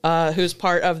Chu, who's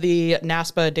part of the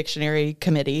NASPA dictionary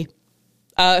committee,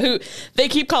 who they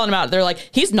keep calling him out. They're like,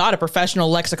 he's not a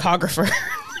professional lexicographer.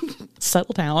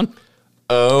 Settle down.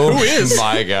 Oh, who is?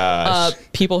 My gosh.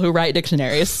 People who write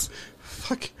dictionaries.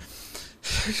 Fuck.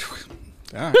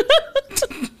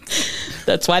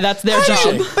 That's why that's their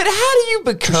job. But how do you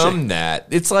become that?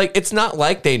 It's like, it's not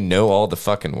like they know all the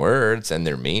fucking words and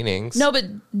their meanings. No, but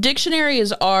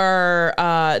dictionaries are,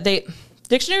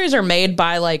 dictionaries are made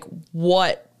by like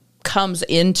what comes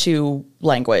into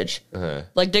language. Uh-huh.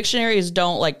 Like dictionaries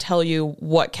don't like tell you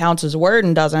what counts as a word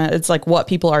and doesn't. It's like what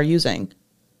people are using.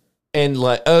 And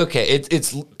like, okay,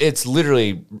 it's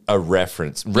literally a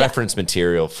reference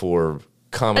material for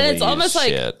commonly and it's almost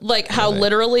shit, like how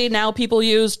literally now people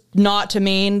use not to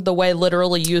mean the way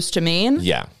literally used to mean.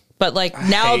 Yeah. But like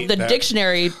now the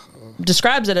dictionary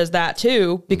describes it as that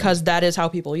too, because that is how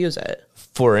people use it.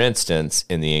 For instance,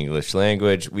 in the English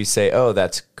language, we say, oh,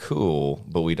 that's cool,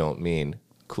 but we don't mean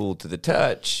cool to the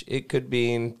touch. It could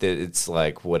mean that it's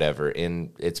like whatever,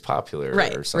 it's popular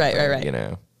or something. Right. You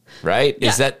know, right? Yeah.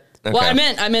 Is that okay? Well,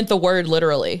 I meant the word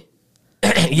literally.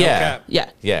 Yeah.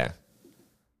 Yeah.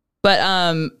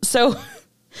 But so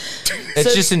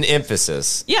it's just an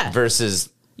emphasis. Yeah. Versus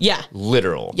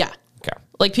literal. Yeah. Okay.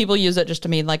 Like people use it just to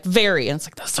mean like very, and it's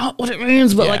like that's not what it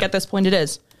means, but like at this point it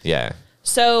is. Yeah.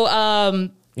 So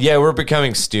yeah, we're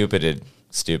becoming stupided.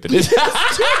 Show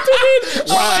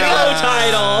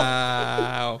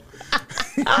title.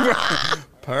 Wow.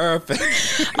 Perfect.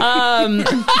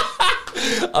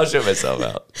 I'll show myself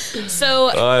out. So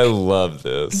I love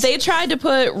this. they tried to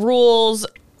put rules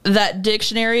that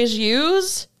dictionaries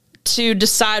use to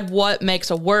decide what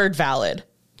makes a word valid.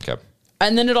 Okay.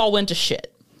 And then it all went to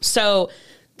shit. So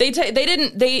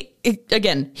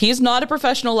again, he's not a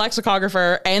professional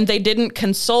lexicographer, and they didn't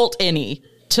consult any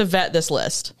to vet this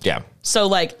list. Yeah. So,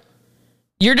 like,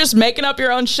 you're just making up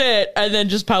your own shit and then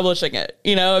just publishing it.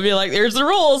 You know, it'd be like, here's the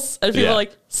rules. And people are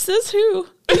like, says who?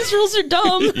 These rules are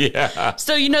dumb. Yeah.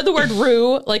 So, you know the word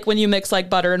roux, like when you mix like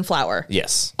butter and flour.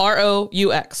 Yes.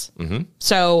 ROUX. Mm-hmm.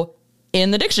 So,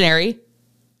 in the dictionary,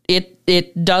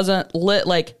 it doesn't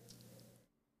like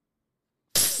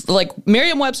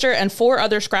Merriam-Webster and 4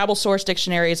 other Scrabble source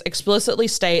dictionaries explicitly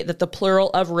state that the plural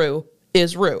of roux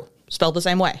is roux, spelled the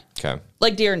same way. Okay.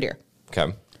 Like deer and deer.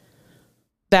 Okay.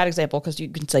 Bad example because you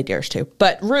can say deers too.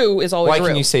 But roux is always roux. Why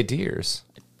can you say deers?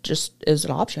 Just is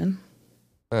an option.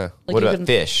 What you about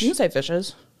fish? You can say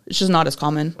fishes. It's just not as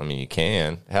common. I mean, you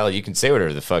can. Hell, you can say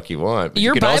whatever the fuck you want. But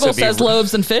Your you can Bible also be says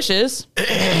loaves and fishes.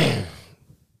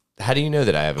 How do you know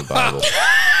that I have a Bible?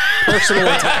 Personal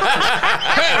attack.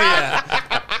 Hell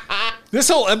yeah. This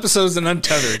whole episode's an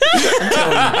untethered.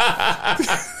 I'm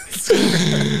telling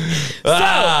you.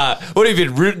 What have you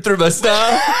been rooting through my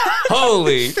stuff?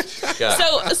 Holy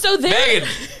God. So there, Megan,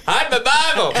 hide my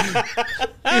Bible.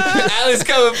 Allie's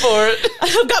coming for it.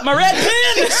 I've got my red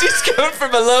pen. She's coming for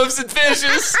my loaves and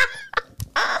fishes.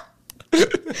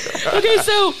 Okay,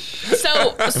 so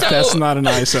That's not an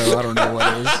ISO. I don't know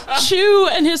what it is. Chu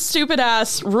and his stupid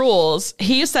ass rules.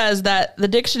 He says that the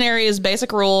dictionary's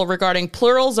basic rule regarding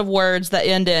plurals of words that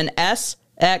end in S,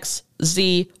 X,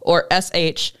 Z, or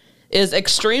SH is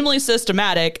extremely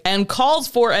systematic and calls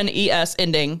for an ES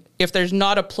ending if there's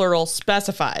not a plural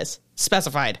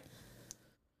specified.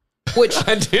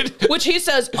 Which he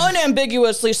says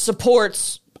unambiguously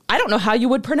supports, I don't know how you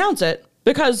would pronounce it,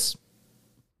 because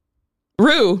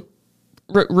ruse,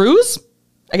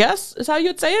 I guess, is how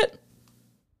you'd say it.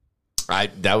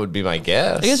 That would be my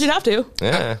guess. I guess you'd have to.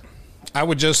 Yeah. I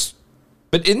would just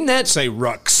But isn't that say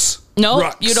Rux. No,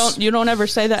 Rux. you don't ever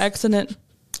say the X in it.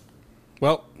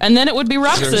 Well, And then it would be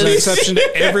there's an Rux's. exception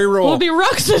to every rule. It would be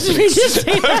Rux's if you did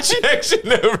say that.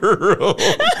 objection overruled?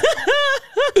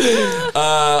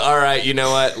 All right, you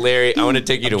know what, Larry? I want to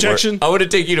take you Objection. to I want to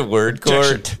take you to word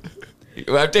court.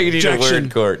 I'm taking you to Objection.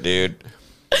 word court, dude.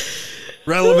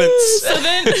 Relevance.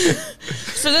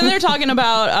 So then they're talking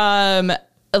about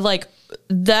like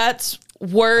that's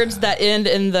words that end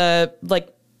in the like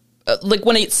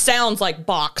when it sounds like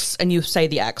box and you say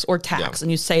the X, or tax Yeah.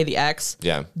 and you say the X.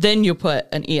 Yeah. Then you put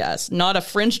an ES, not a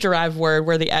French derived word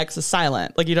where the X is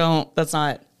silent. Like that's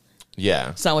not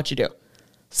what you do.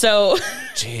 So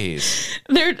Jeez.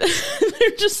 they're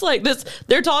just like this.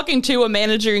 They're talking to a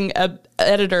managing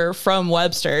editor from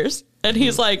Webster's, and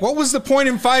he's like, What was the point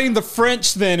in fighting the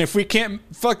French then if we can't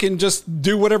fucking just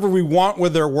do whatever we want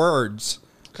with their words?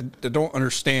 I don't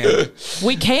understand.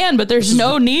 "We can, but there's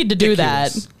no need to do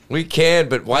that." We can,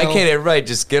 but why can't everybody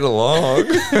just get along?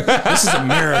 This is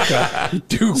America. We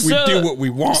do what we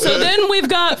want. So then we've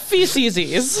got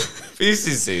feces.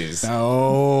 Feces.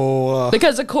 No.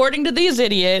 Because according to these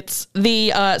idiots,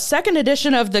 the second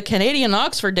edition of the Canadian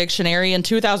Oxford Dictionary in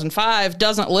 2005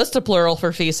 doesn't list a plural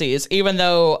for feces, even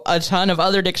though a ton of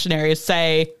other dictionaries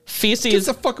say feces Get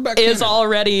the fuck back is Canada.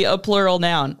 already a plural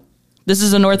noun. This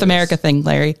is a North America thing,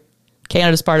 Larry.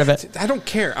 Canada's part of it. I don't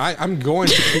care. I'm going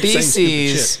to keep saying stupid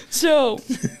Feces. shit. So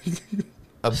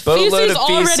A boatload Feces of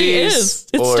already feces, is.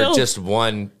 It's or still- just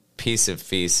one piece of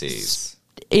feces.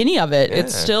 any of it,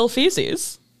 it's Yeah. still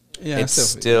feces. Yeah, It's so-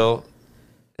 still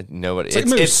nobody. like It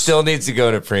moose. still needs to go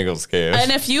in a Pringles can.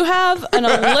 And if you have an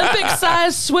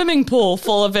Olympic-sized swimming pool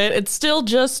full of it, it's still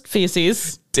just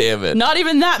feces. Damn it! Not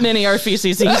even that many are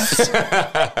feces.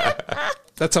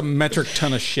 That's a metric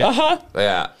ton of shit.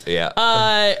 Yeah.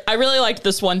 I really liked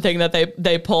this one thing that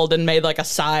they pulled and made like a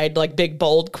side, like big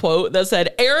bold quote that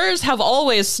said, "Errors have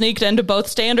always sneaked into both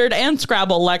standard and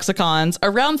Scrabble lexicons.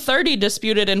 Around 30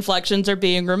 disputed inflections are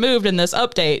being removed in this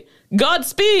update.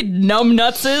 Godspeed,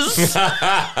 numbnutses."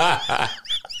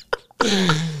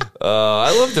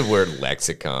 I love the word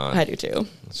lexicon. I do too.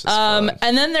 It's just fun.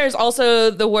 And then there's also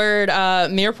the word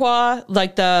mirepoix,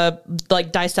 like the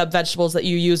diced up vegetables that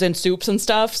you use in soups and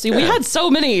stuff. See, we had so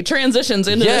many transitions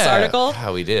into this article,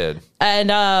 How we did.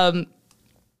 and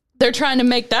they're trying to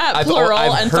make that plural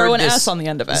and throw an S on the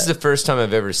end of it. This is the first time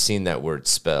I've ever seen that word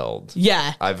spelled.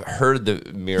 Yeah. I've heard the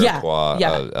mirepoix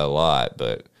Yeah. a lot,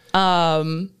 but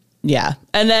Yeah.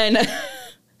 And then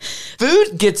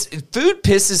Food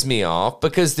pisses me off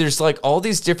because there's like all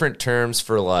these different terms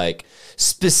for like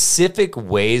specific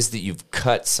ways that you've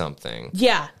cut something.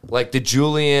 Yeah. Like the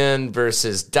julienne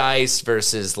versus dice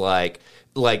versus like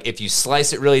if you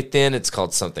slice it really thin, it's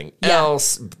called something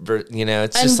else. You know,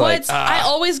 it's just like I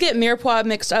always get mirepoix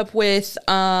mixed up with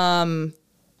the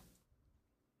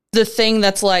thing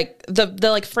that's like the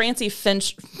like fancy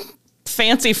French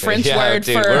word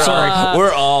dude, for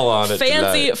we're all on it.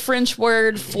 Fancy tonight. French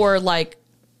word for like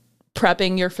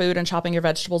prepping your food and chopping your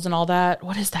vegetables and all that.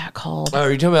 What is that called? Oh,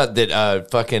 are you talking about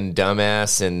that fucking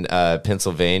dumbass in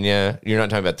Pennsylvania? You're not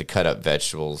talking about the cut up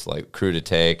vegetables like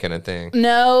crudité kind of thing?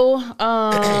 No.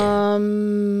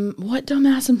 What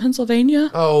dumbass in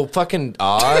Pennsylvania? Oh, fucking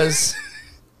Oz.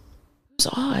 Who's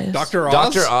Oz? Dr. Oz?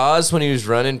 Dr. Oz, when he was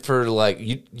running for like,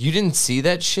 you didn't see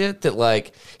that shit? That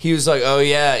like, he was like, oh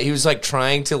yeah, he was like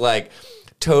trying to like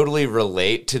totally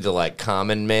relate to the like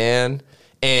common man.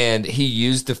 And he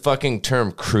used the fucking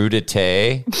term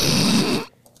crudité.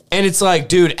 And it's like,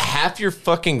 dude, half your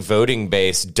fucking voting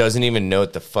base doesn't even know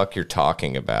what the fuck you're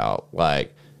talking about.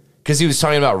 Like, because he was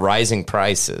talking about rising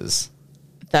prices.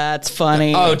 That's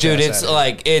funny. Oh, dude, it's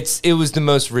like, it was the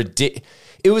most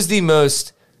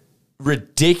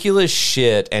ridiculous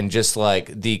shit and just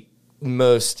like the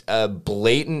most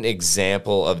blatant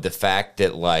example of the fact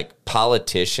that like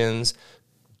politicians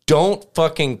don't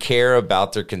fucking care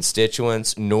about their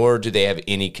constituents, nor do they have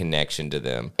any connection to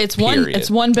them. It's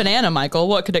one banana, Michael.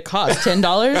 What could it cost?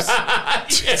 $10?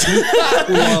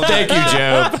 Thank you,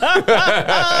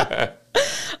 Joe.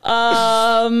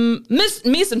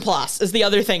 Mise en place is the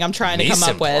other thing I'm trying to come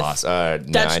up with.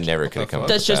 No, I never could have come up with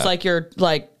that. That's just like your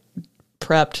like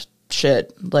prepped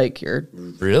shit. Like your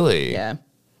really, yeah.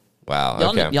 Wow.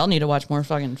 Y'all need to watch more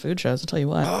fucking food shows. I'll tell you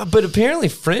what. But apparently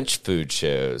French food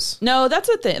shows. No, that's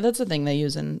a thing. That's a thing they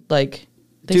use in like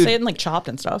they say it in like Chopped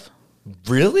and stuff.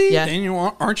 Really? Yeah.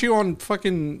 Daniel, aren't you on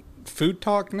fucking Food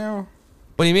Talk now?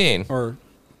 What do you mean? Or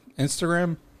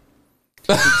Instagram?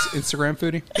 Instagram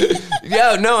foodie?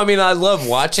 Yeah, no, I mean, I love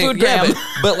watching. Foodgram. Yeah,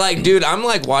 but like, dude, I'm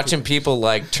like watching people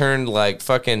like turn like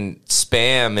fucking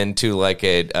spam into like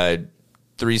a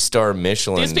 3-star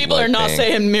Michelin. These people like, are not thing.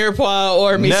 saying mirepoix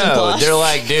or mise en No, place. they're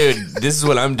like, dude, this is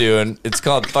what I'm doing. It's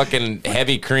called fucking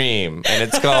heavy cream, and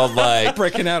it's called like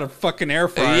Breaking out a fucking air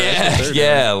fryer.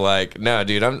 yeah. Like, no,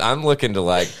 dude, I'm looking to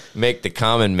like make the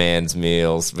common man's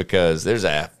meals because there's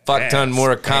a fuck ton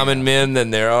more common men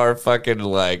than there are fucking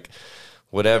like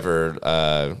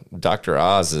whatever Dr.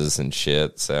 Oz's and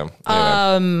shit. So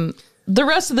anyway. The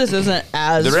rest of this isn't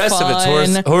as The rest fun.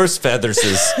 of it's horse feathers.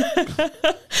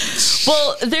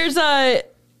 Well,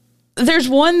 there's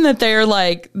one that they're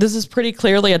like, this is pretty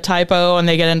clearly a typo, and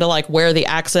they get into like where the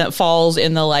accent falls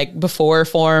in the like before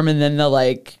form and then the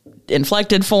like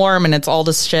inflected form, and it's all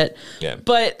this shit. Yeah.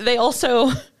 But they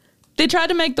tried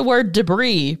to make the word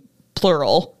debris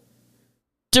plural.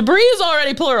 Debris is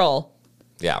already plural.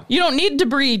 Yeah. You don't need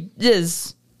debris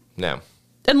is. No.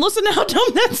 And listen to how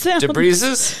dumb that sounds.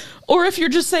 Debrises? Or if you're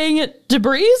just saying it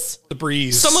debris, The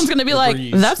breeze. someone's going to be like,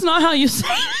 that's not how you say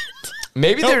it.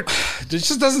 Maybe they're. It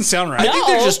just doesn't sound right. I think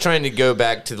they're No. just trying to go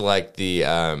back to like the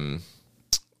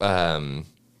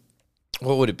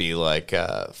what would it be like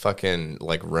fucking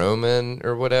like Roman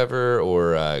or whatever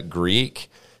or Greek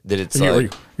that it's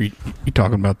like you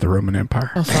talking about the Roman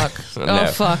Empire? Oh, fuck. no. Oh,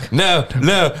 fuck. No,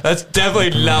 that's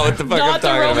definitely not what the fuck I'm Not the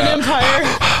talking Roman about.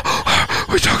 Empire.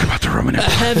 We're talking about the Roman Empire.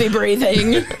 Heavy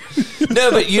breathing.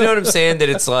 No, but you know what I'm saying? That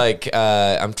it's like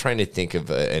I'm trying to think of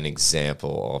an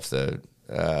example of the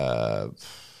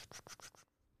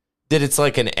that it's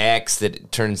like an X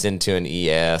that turns into an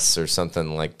ES or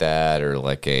something like that, or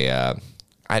like a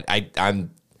I'm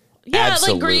Yeah,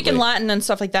 absolutely. like Greek and Latin and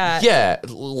stuff like that. Yeah,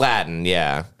 Latin.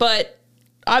 Yeah, But,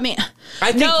 I mean,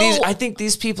 I think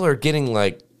these people are getting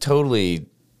like totally.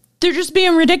 they're just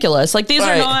being ridiculous. Like, these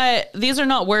Right. are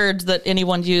not words that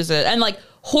anyone uses. And, like,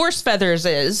 horse feathers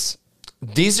is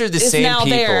These are the same now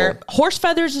people. there. Horse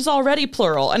feathers is already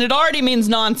plural, and it already means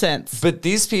nonsense. But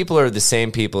these people are the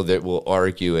same people that will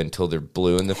argue until they're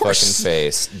blue in the fucking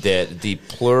face that the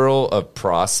plural of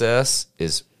process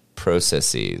is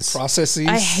processes. Processes.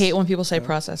 I hate when people say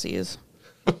processes.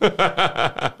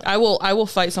 I will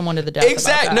fight someone to the death.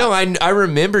 Exactly. About that. No, I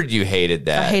remembered you hated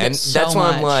that. I hate it and so that's why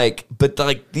I'm much. like, but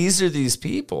like these are these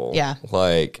people. Yeah.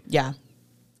 Like, Yeah.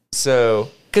 so,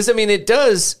 because I mean, it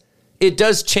does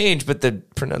change, but the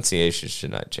pronunciation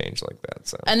should not change like that.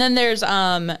 So, And then there's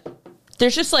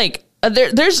just like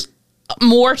there's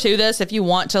more to this. If you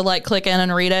want to like click in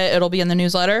and read it, it'll be in the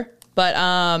newsletter.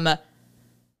 But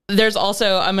there's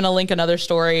also, I'm going to link another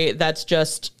story that's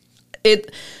just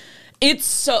It's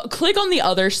so click on the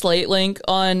other Slate link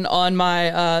on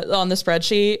my on the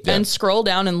spreadsheet and scroll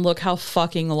down and look how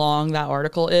fucking long that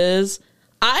article is.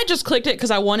 I just clicked it because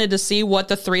I wanted to see what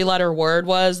the 3-letter word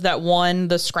was that won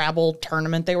the Scrabble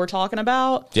tournament they were talking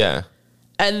about. Yeah.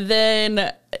 And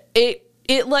then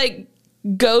it like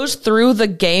goes through the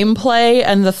gameplay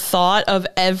and the thought of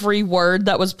every word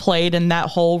that was played in that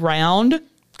whole round.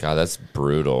 God, that's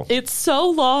brutal. It's so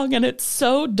long and it's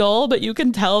so dull, but you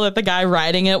can tell that the guy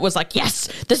writing it was like, yes,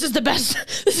 this is the best.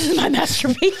 This is my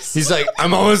masterpiece. He's like,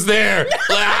 I'm almost there.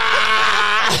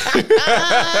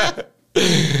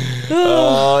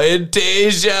 Oh,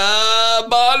 Intasia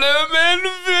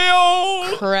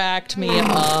Bonneville Cracked me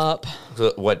up.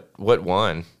 What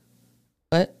won?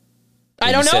 What?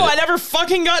 I don't you know. said it- I never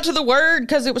fucking got to the word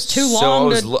because it was too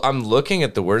long. I'm looking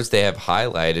at the words they have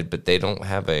highlighted, but they don't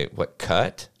have a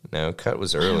cut? No, cut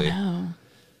was early.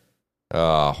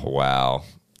 Oh, wow.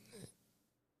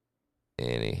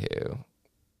 Anywho.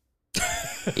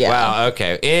 Yeah. Wow,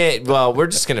 okay. Well, we're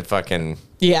just gonna fucking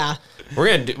Yeah.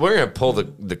 we're gonna pull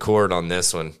the cord on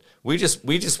this one. We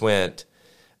just went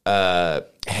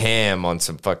ham on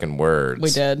some fucking words. We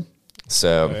did.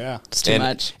 So yeah. It's too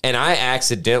much. And I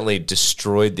accidentally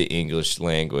destroyed the English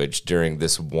language during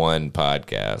this one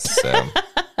podcast. So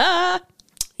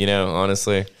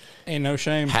honestly, Ain't no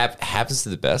shame. happens to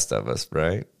the best of us,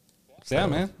 right? Yeah,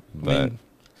 man. but-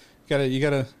 You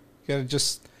gotta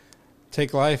just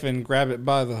take life and grab it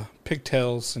by the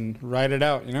pigtails and ride it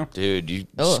out. Dude, you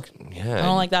Ugh. yeah, I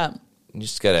don't like that. you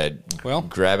just gotta Well,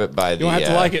 grab it by the You don't have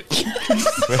to like it.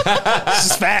 It's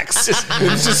just facts.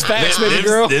 It's just facts, baby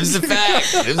girl. This is a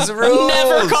fact. This is a rule.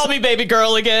 Never call me baby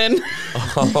girl again.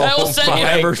 I will set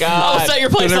my you. God. I will set your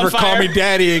place Don't on ever fire. call me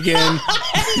daddy again.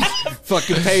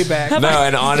 Fucking payback. No,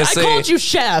 and honestly, I called you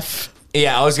chef.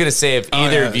 yeah, I was gonna say if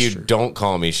either yeah, of you that's true. don't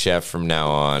call me chef from now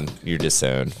on, you're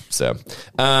disowned. So,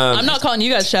 I'm not calling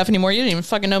you guys chef anymore. You didn't even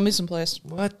fucking know me someplace.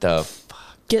 what the?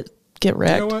 Get You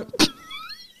wrecked. know what?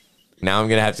 Now I'm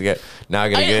gonna have to get. Now I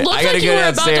gotta It get. looked I gotta like you go were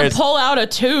about to downstairs. pull out a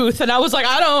tooth, and I was like,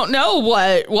 I don't know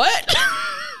what. What?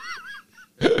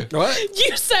 What?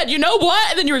 You said, you know what?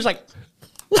 And then you were just like,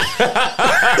 You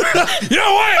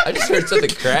know what? I just heard something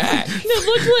crack. it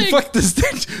looked like.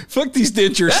 Fuck these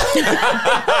dentures.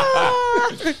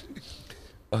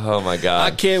 Oh my I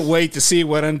god, can't wait to see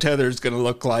what Untethered is going to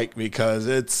look like because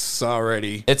it's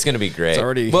already it's gonna be great.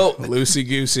 well loosey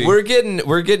goosey. We're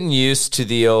getting used to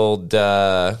the old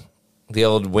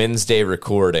Wednesday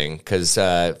recording because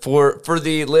for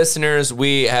the listeners,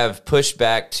 we have pushed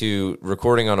back to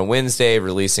recording on a Wednesday,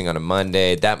 releasing on a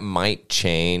Monday. That might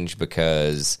change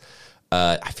because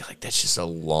I feel like that's just a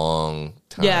long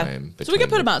time. Yeah. So we between can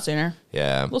put them out sooner.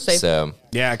 Yeah, We'll see. So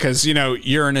Yeah, because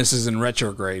Uranus is in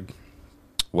retrograde.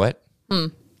 what? No,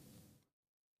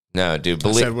 dude.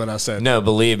 I said what I said. No,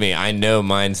 believe me, I know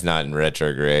mine's not in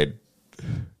retrograde.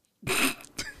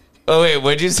 Oh wait,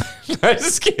 what'd you say? I'm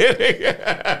just kidding.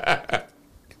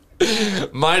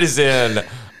 Mine is in.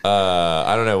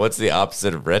 I don't know. What's the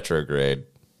opposite of retrograde?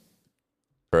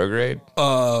 Prograde?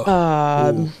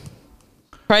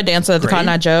 Probably Dance of the Cotton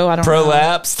Eye Joe. I don't know.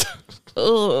 Prolapsed.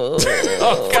 Ugh.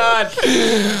 Oh God,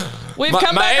 We've my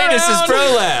come back anus is around.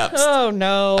 prolapsed. Oh,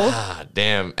 no. Ah,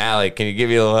 damn, Allie, can you give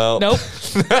me a little help? Nope.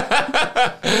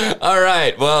 All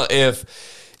right. Well, if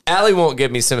Allie won't give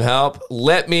me some help,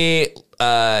 let me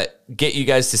get you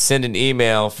guys to send an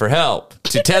email for help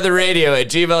to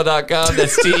tetherradio@gmail.com.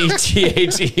 That's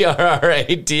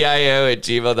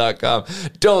TETHERRRADIO@gmail.com.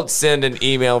 Don't send an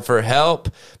email for help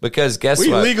because guess We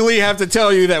what? legally have to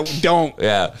tell you that don't.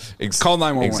 Yeah. Call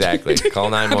 911. Exactly. Call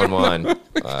 911.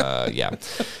 Yeah.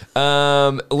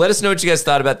 Let us know what you guys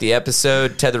thought about the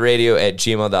episode.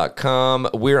 Tetherradio@gmail.com.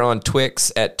 We're on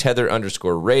Twix at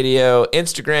tether_radio.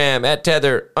 Instagram at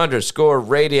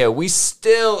tether_radio. We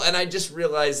still, and I just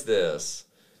realized this,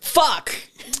 Fuck.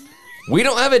 we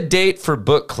don't have a date for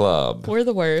book club. We're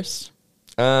the worst.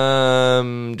 Do we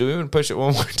want to push it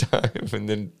one more time and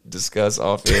then discuss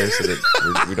off air so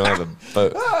that we don't have a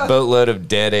boatload of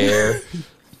dead air?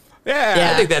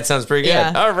 Yeah. I think that sounds pretty good.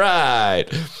 Yeah. All right.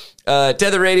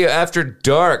 Tether Radio After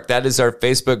Dark. That is our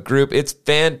Facebook group. It's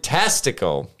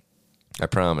fantastical. I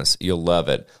promise. You'll love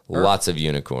it. Lots of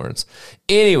unicorns.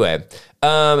 Anyway,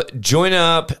 join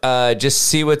up. Just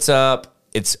see what's up.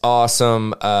 It's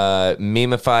awesome.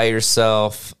 Memeify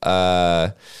yourself.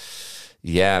 Yeah,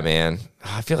 man.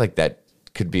 I feel like that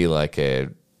could be like a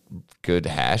good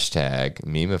hashtag.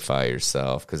 Memeify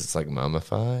yourself because it's like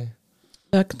mummify.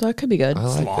 That could be good. I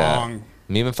like long. that.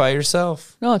 Memeify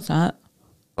yourself No, it's not.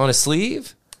 on a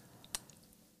sleeve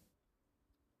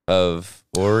of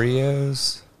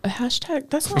Oreos. A hashtag?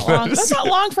 That's not long. That's not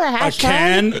long for a A hashtag.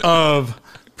 can of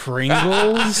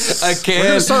Pringles. A can. We're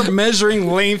gonna start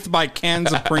measuring length by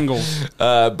cans of Pringles.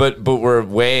 But we're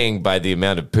weighing by the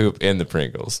amount of poop in the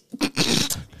Pringles.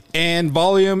 And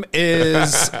volume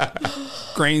is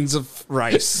grains of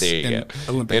rice. There you in go.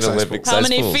 Olympic In size Olympic pools. How size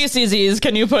many pools. feces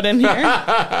can you put in here?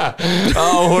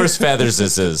 Oh, horse feathers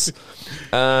this is.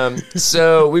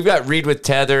 So we've got Read with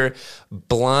Tether,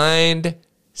 Blind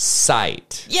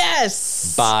Sight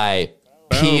Yes. by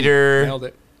Boom. Peter. Nailed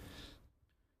it.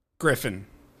 Griffin.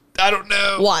 I don't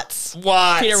know. Watts.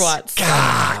 Watts. Peter Watts.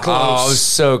 Oh,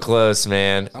 so close,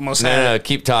 man. Almost No, had no, it.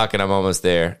 keep talking. I'm almost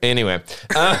there. Anyway,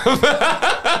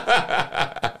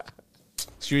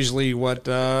 It's usually what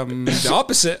the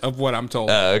opposite of what I'm told.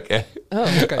 okay.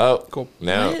 Okay, Oh, cool.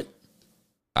 No,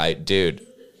 What? dude,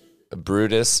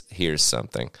 Brutus hears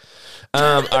something.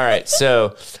 All right,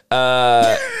 so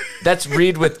that's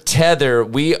Read with Tether.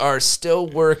 We are still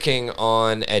working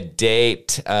on a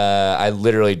date. I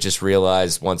literally just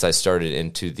realized once I started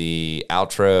into the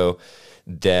outro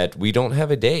that we don't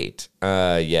have a date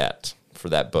yet for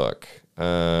that book.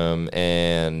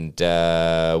 And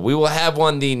we will have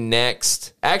one the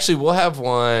next. Actually, we'll have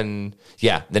one.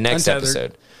 Yeah, the next Untethered.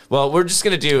 episode. Well, we're just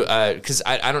gonna do because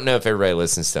I don't know if everybody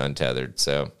listens to Untethered,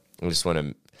 so I just want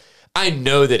to. I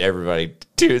know that everybody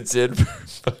tunes in for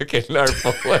fucking our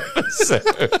full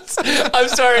episodes. I'm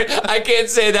sorry, I can't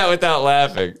say that without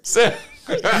laughing. So.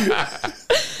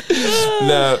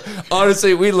 No,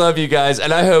 honestly, we love you guys,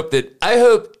 and I hope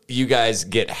you guys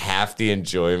get half the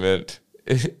enjoyment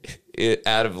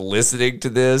out of listening to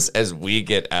this as we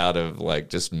get out of like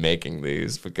just making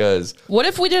these, because What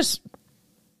if we just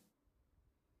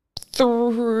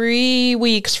 3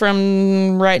 weeks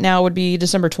from right now would be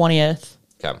December 20th?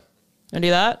 come. Wanna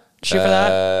do that? Shoot for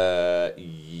that?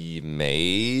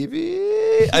 Maybe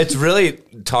it's really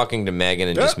talking to Megan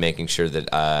and just making sure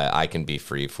that I can be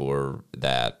free for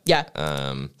that. Yeah.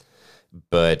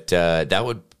 But that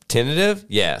would tentative.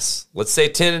 Yes, let's say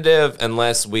tentative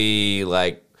unless we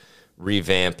like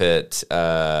revamp it.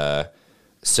 So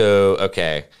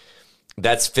okay,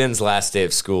 that's Finn's last day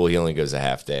of school. He only goes a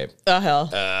half day. Oh, hell.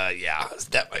 Yeah,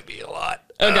 that might be a lot.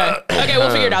 Okay. Okay, we'll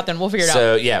figure it out then. We'll figure it out.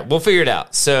 So yeah, we'll figure it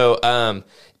out. So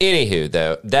anywho,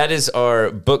 though, that is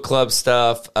our book club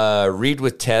stuff. Read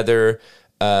with Tether,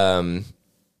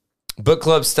 book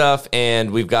club stuff,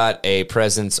 and we've got a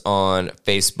presence on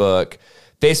Facebook.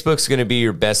 Facebook's going to be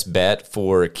your best bet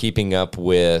for keeping up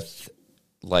with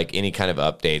like any kind of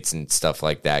updates and stuff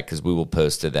like that, because we will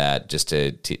post to that just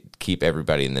to keep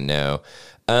everybody in the know.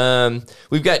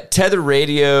 We've got Tether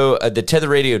Radio, the Tether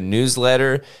Radio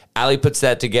newsletter. Allie puts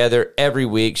that together every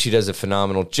week. She does a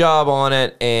phenomenal job on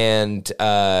it, and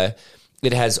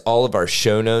it has all of our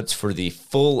show notes for the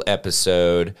full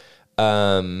episode,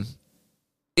 in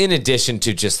addition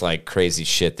to just like crazy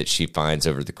shit that she finds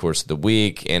over the course of the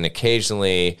week. And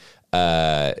occasionally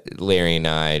Larry and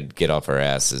I get off our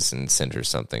asses and send her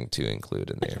something to include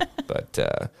in there. But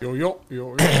Yo.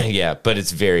 yeah, but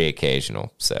it's very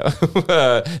occasional. So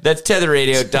that's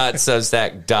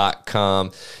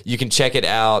tetherradio.substack.com. You can check it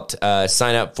out,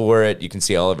 sign up for it. You can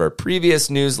see all of our previous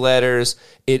newsletters.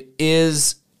 It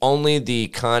is only the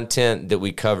content that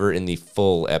we cover in the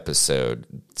full episode.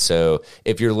 So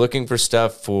if you're looking for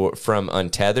stuff from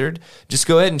Untethered, just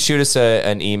go ahead and shoot us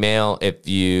an email if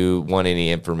you want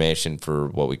any information for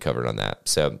what we covered on that.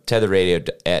 So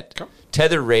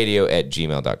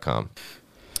tetherradio@gmail.com.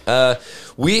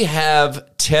 We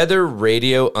have Tether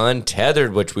Radio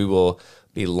Untethered, which we will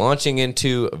be launching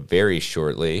into very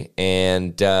shortly.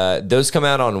 And those come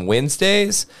out on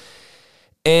Wednesdays.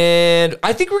 And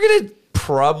I think we're going to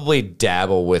probably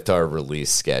dabble with our release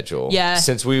schedule. Yeah.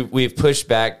 Since we've pushed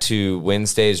back to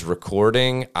Wednesday's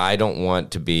recording, I don't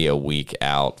want to be a week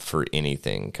out for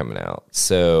anything coming out.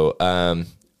 So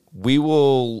we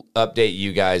will update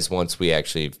you guys once we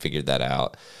actually figure that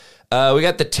out. We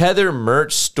got the Tether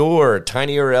merch store,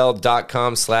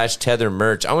 tinyurl.com/tether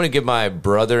merch. I want to give my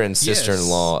brother and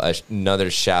sister-in-law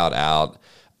another shout out.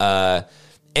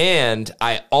 And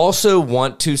I also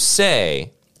want to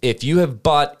say, if you have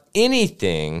bought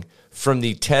anything from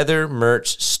the Tether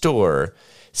merch store,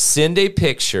 send a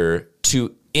picture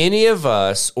to any of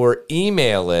us or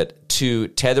email it to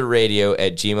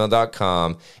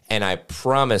tetherradio@gmail.com, and I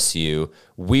promise you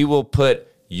we will put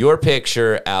your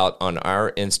picture out on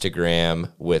our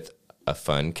Instagram with a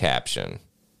fun caption.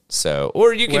 So,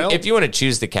 or you can, if you want to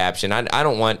choose the caption. I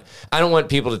don't want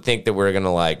people to think that we're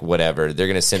gonna like whatever. They're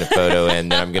gonna send a photo and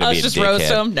then I'm gonna be a just dickhead. roast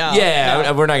them? No, yeah,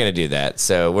 no. we're not gonna do that.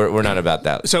 So we're not about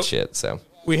that shit. So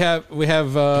we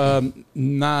have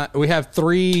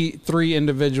three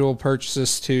individual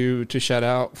purchases to shout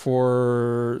out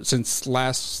for since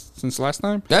last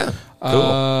time. Yeah,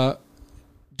 cool.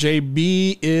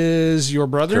 JB is your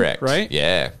brother, Correct. right?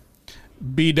 Yeah.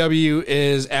 BW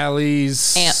is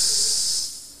Allie's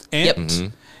aunt. Yep. Mm-hmm.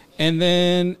 And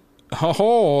then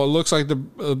it looks like the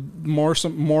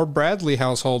more Bradley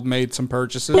household made some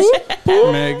purchases.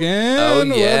 Megan, Oh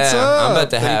yeah, what's up? I'm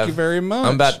about to Thank have. you very much.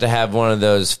 I'm about to have one of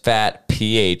those fat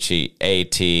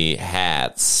PHAT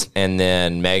hats, and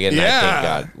then Megan, I think,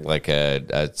 got like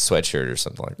a sweatshirt or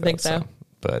something like that. I think so.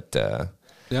 But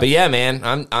yeah,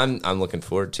 man, I'm looking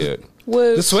forward to it.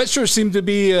 Woo. the sweatshirt seemed to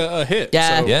be a hit.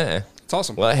 Yeah. so Yeah, it's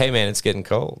awesome. well, hey man, it's getting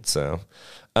cold, so.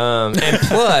 And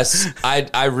plus,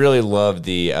 I really love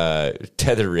the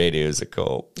tether radios at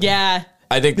Colt. Yeah.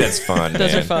 I think that's fun.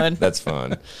 Those man. are fun. That's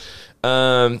fun.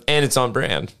 And it's on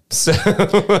brand. So,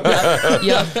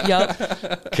 Yup.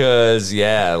 because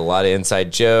a lot of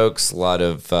inside jokes, a lot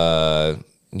of a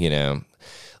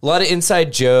lot of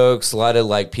inside jokes, a lot of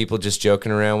like people just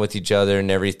joking around with each other and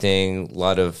everything. A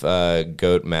lot of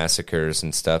goat massacres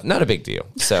and stuff. Not a big deal.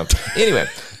 So anyway,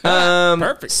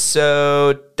 Perfect.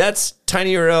 So that's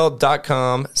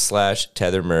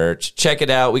tinyurl.com/tether merch. Check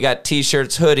it out. We got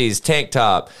t-shirts, hoodies, tank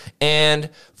top. And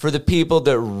for the people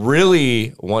that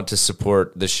really want to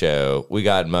support the show, we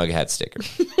got mug hat sticker.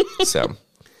 So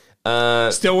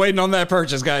Still waiting on that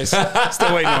purchase, guys.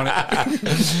 Still waiting on it.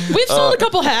 We've sold a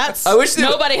couple hats. I wish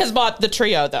nobody has bought the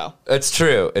trio though. It's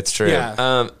true. It's true.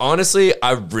 Yeah. Honestly,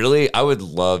 I would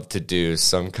love to do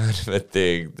some kind of a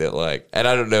thing that like, and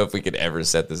I don't know if we could ever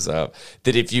set this up,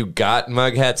 that if you got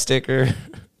mug hat sticker,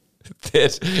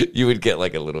 that you would get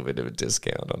like a little bit of a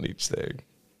discount on each thing.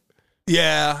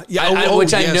 Yeah.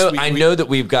 I know that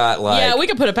we've got like. Yeah, we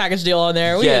could put a package deal on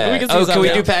there. We can see can we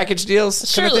something. do package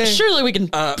deals? kind of thing? Surely we can.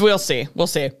 We'll see.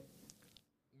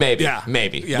 Maybe. Yeah.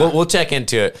 Maybe. Yeah. We'll check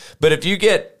into it. But if you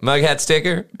get mug hat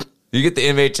sticker, you get the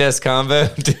MHS combo,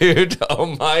 dude. Oh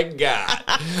my God.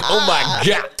 Oh my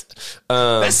God.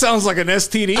 that sounds like an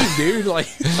STD, dude. Like,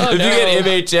 If you get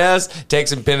MHS, take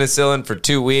some penicillin for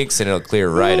 2 weeks and it'll clear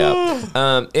right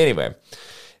up. Anyway,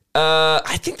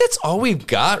 I think that's all we've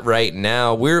got right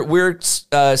now. We're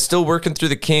still working through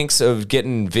the kinks of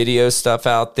getting video stuff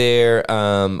out there.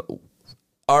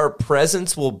 Our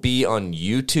presence will be on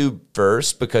YouTube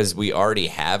first because we already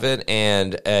have it,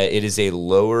 and it is a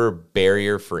lower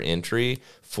barrier for entry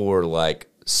for like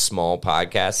small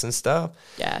podcasts and stuff.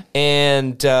 Yeah.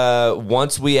 And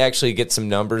once we actually get some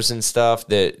numbers and stuff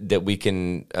that we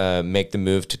can make the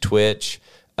move to Twitch,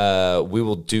 we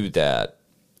will do that.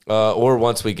 Or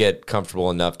once we get comfortable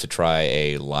enough to try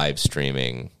a live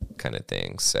streaming kind of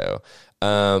thing. So,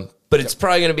 but it's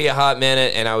probably going to be a hot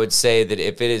minute. And I would say that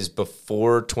if it is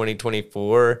before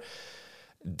 2024,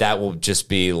 that will just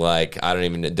be like, I don't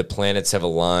even know, the planets have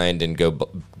aligned and go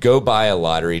buy a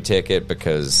lottery ticket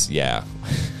because,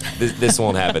 this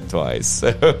won't happen twice. So,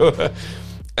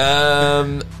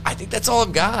 I think that's all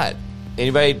I've got.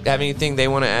 Anybody have anything they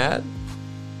want to add?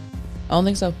 I don't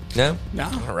think so. No?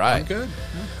 no. All right. I'm good.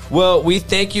 Well, we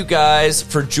thank you guys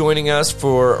for joining us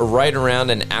for right around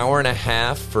an hour and a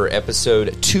half for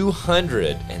episode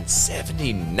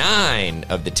 279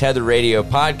 of the Tether Radio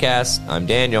podcast. I'm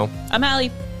Daniel. I'm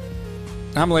Allie.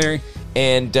 I'm Larry.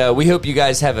 And we hope you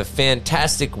guys have a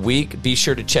fantastic week. Be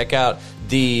sure to check out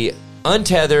the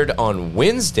Untethered on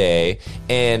Wednesday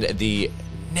and the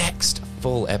next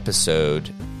full episode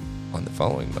on the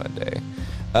following Monday.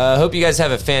 Hope you guys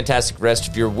have a fantastic rest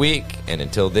of your week. And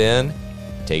until then,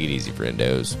 take it easy,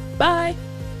 friendos. Bye.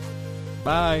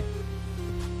 Bye.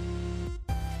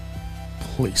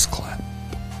 Please clap.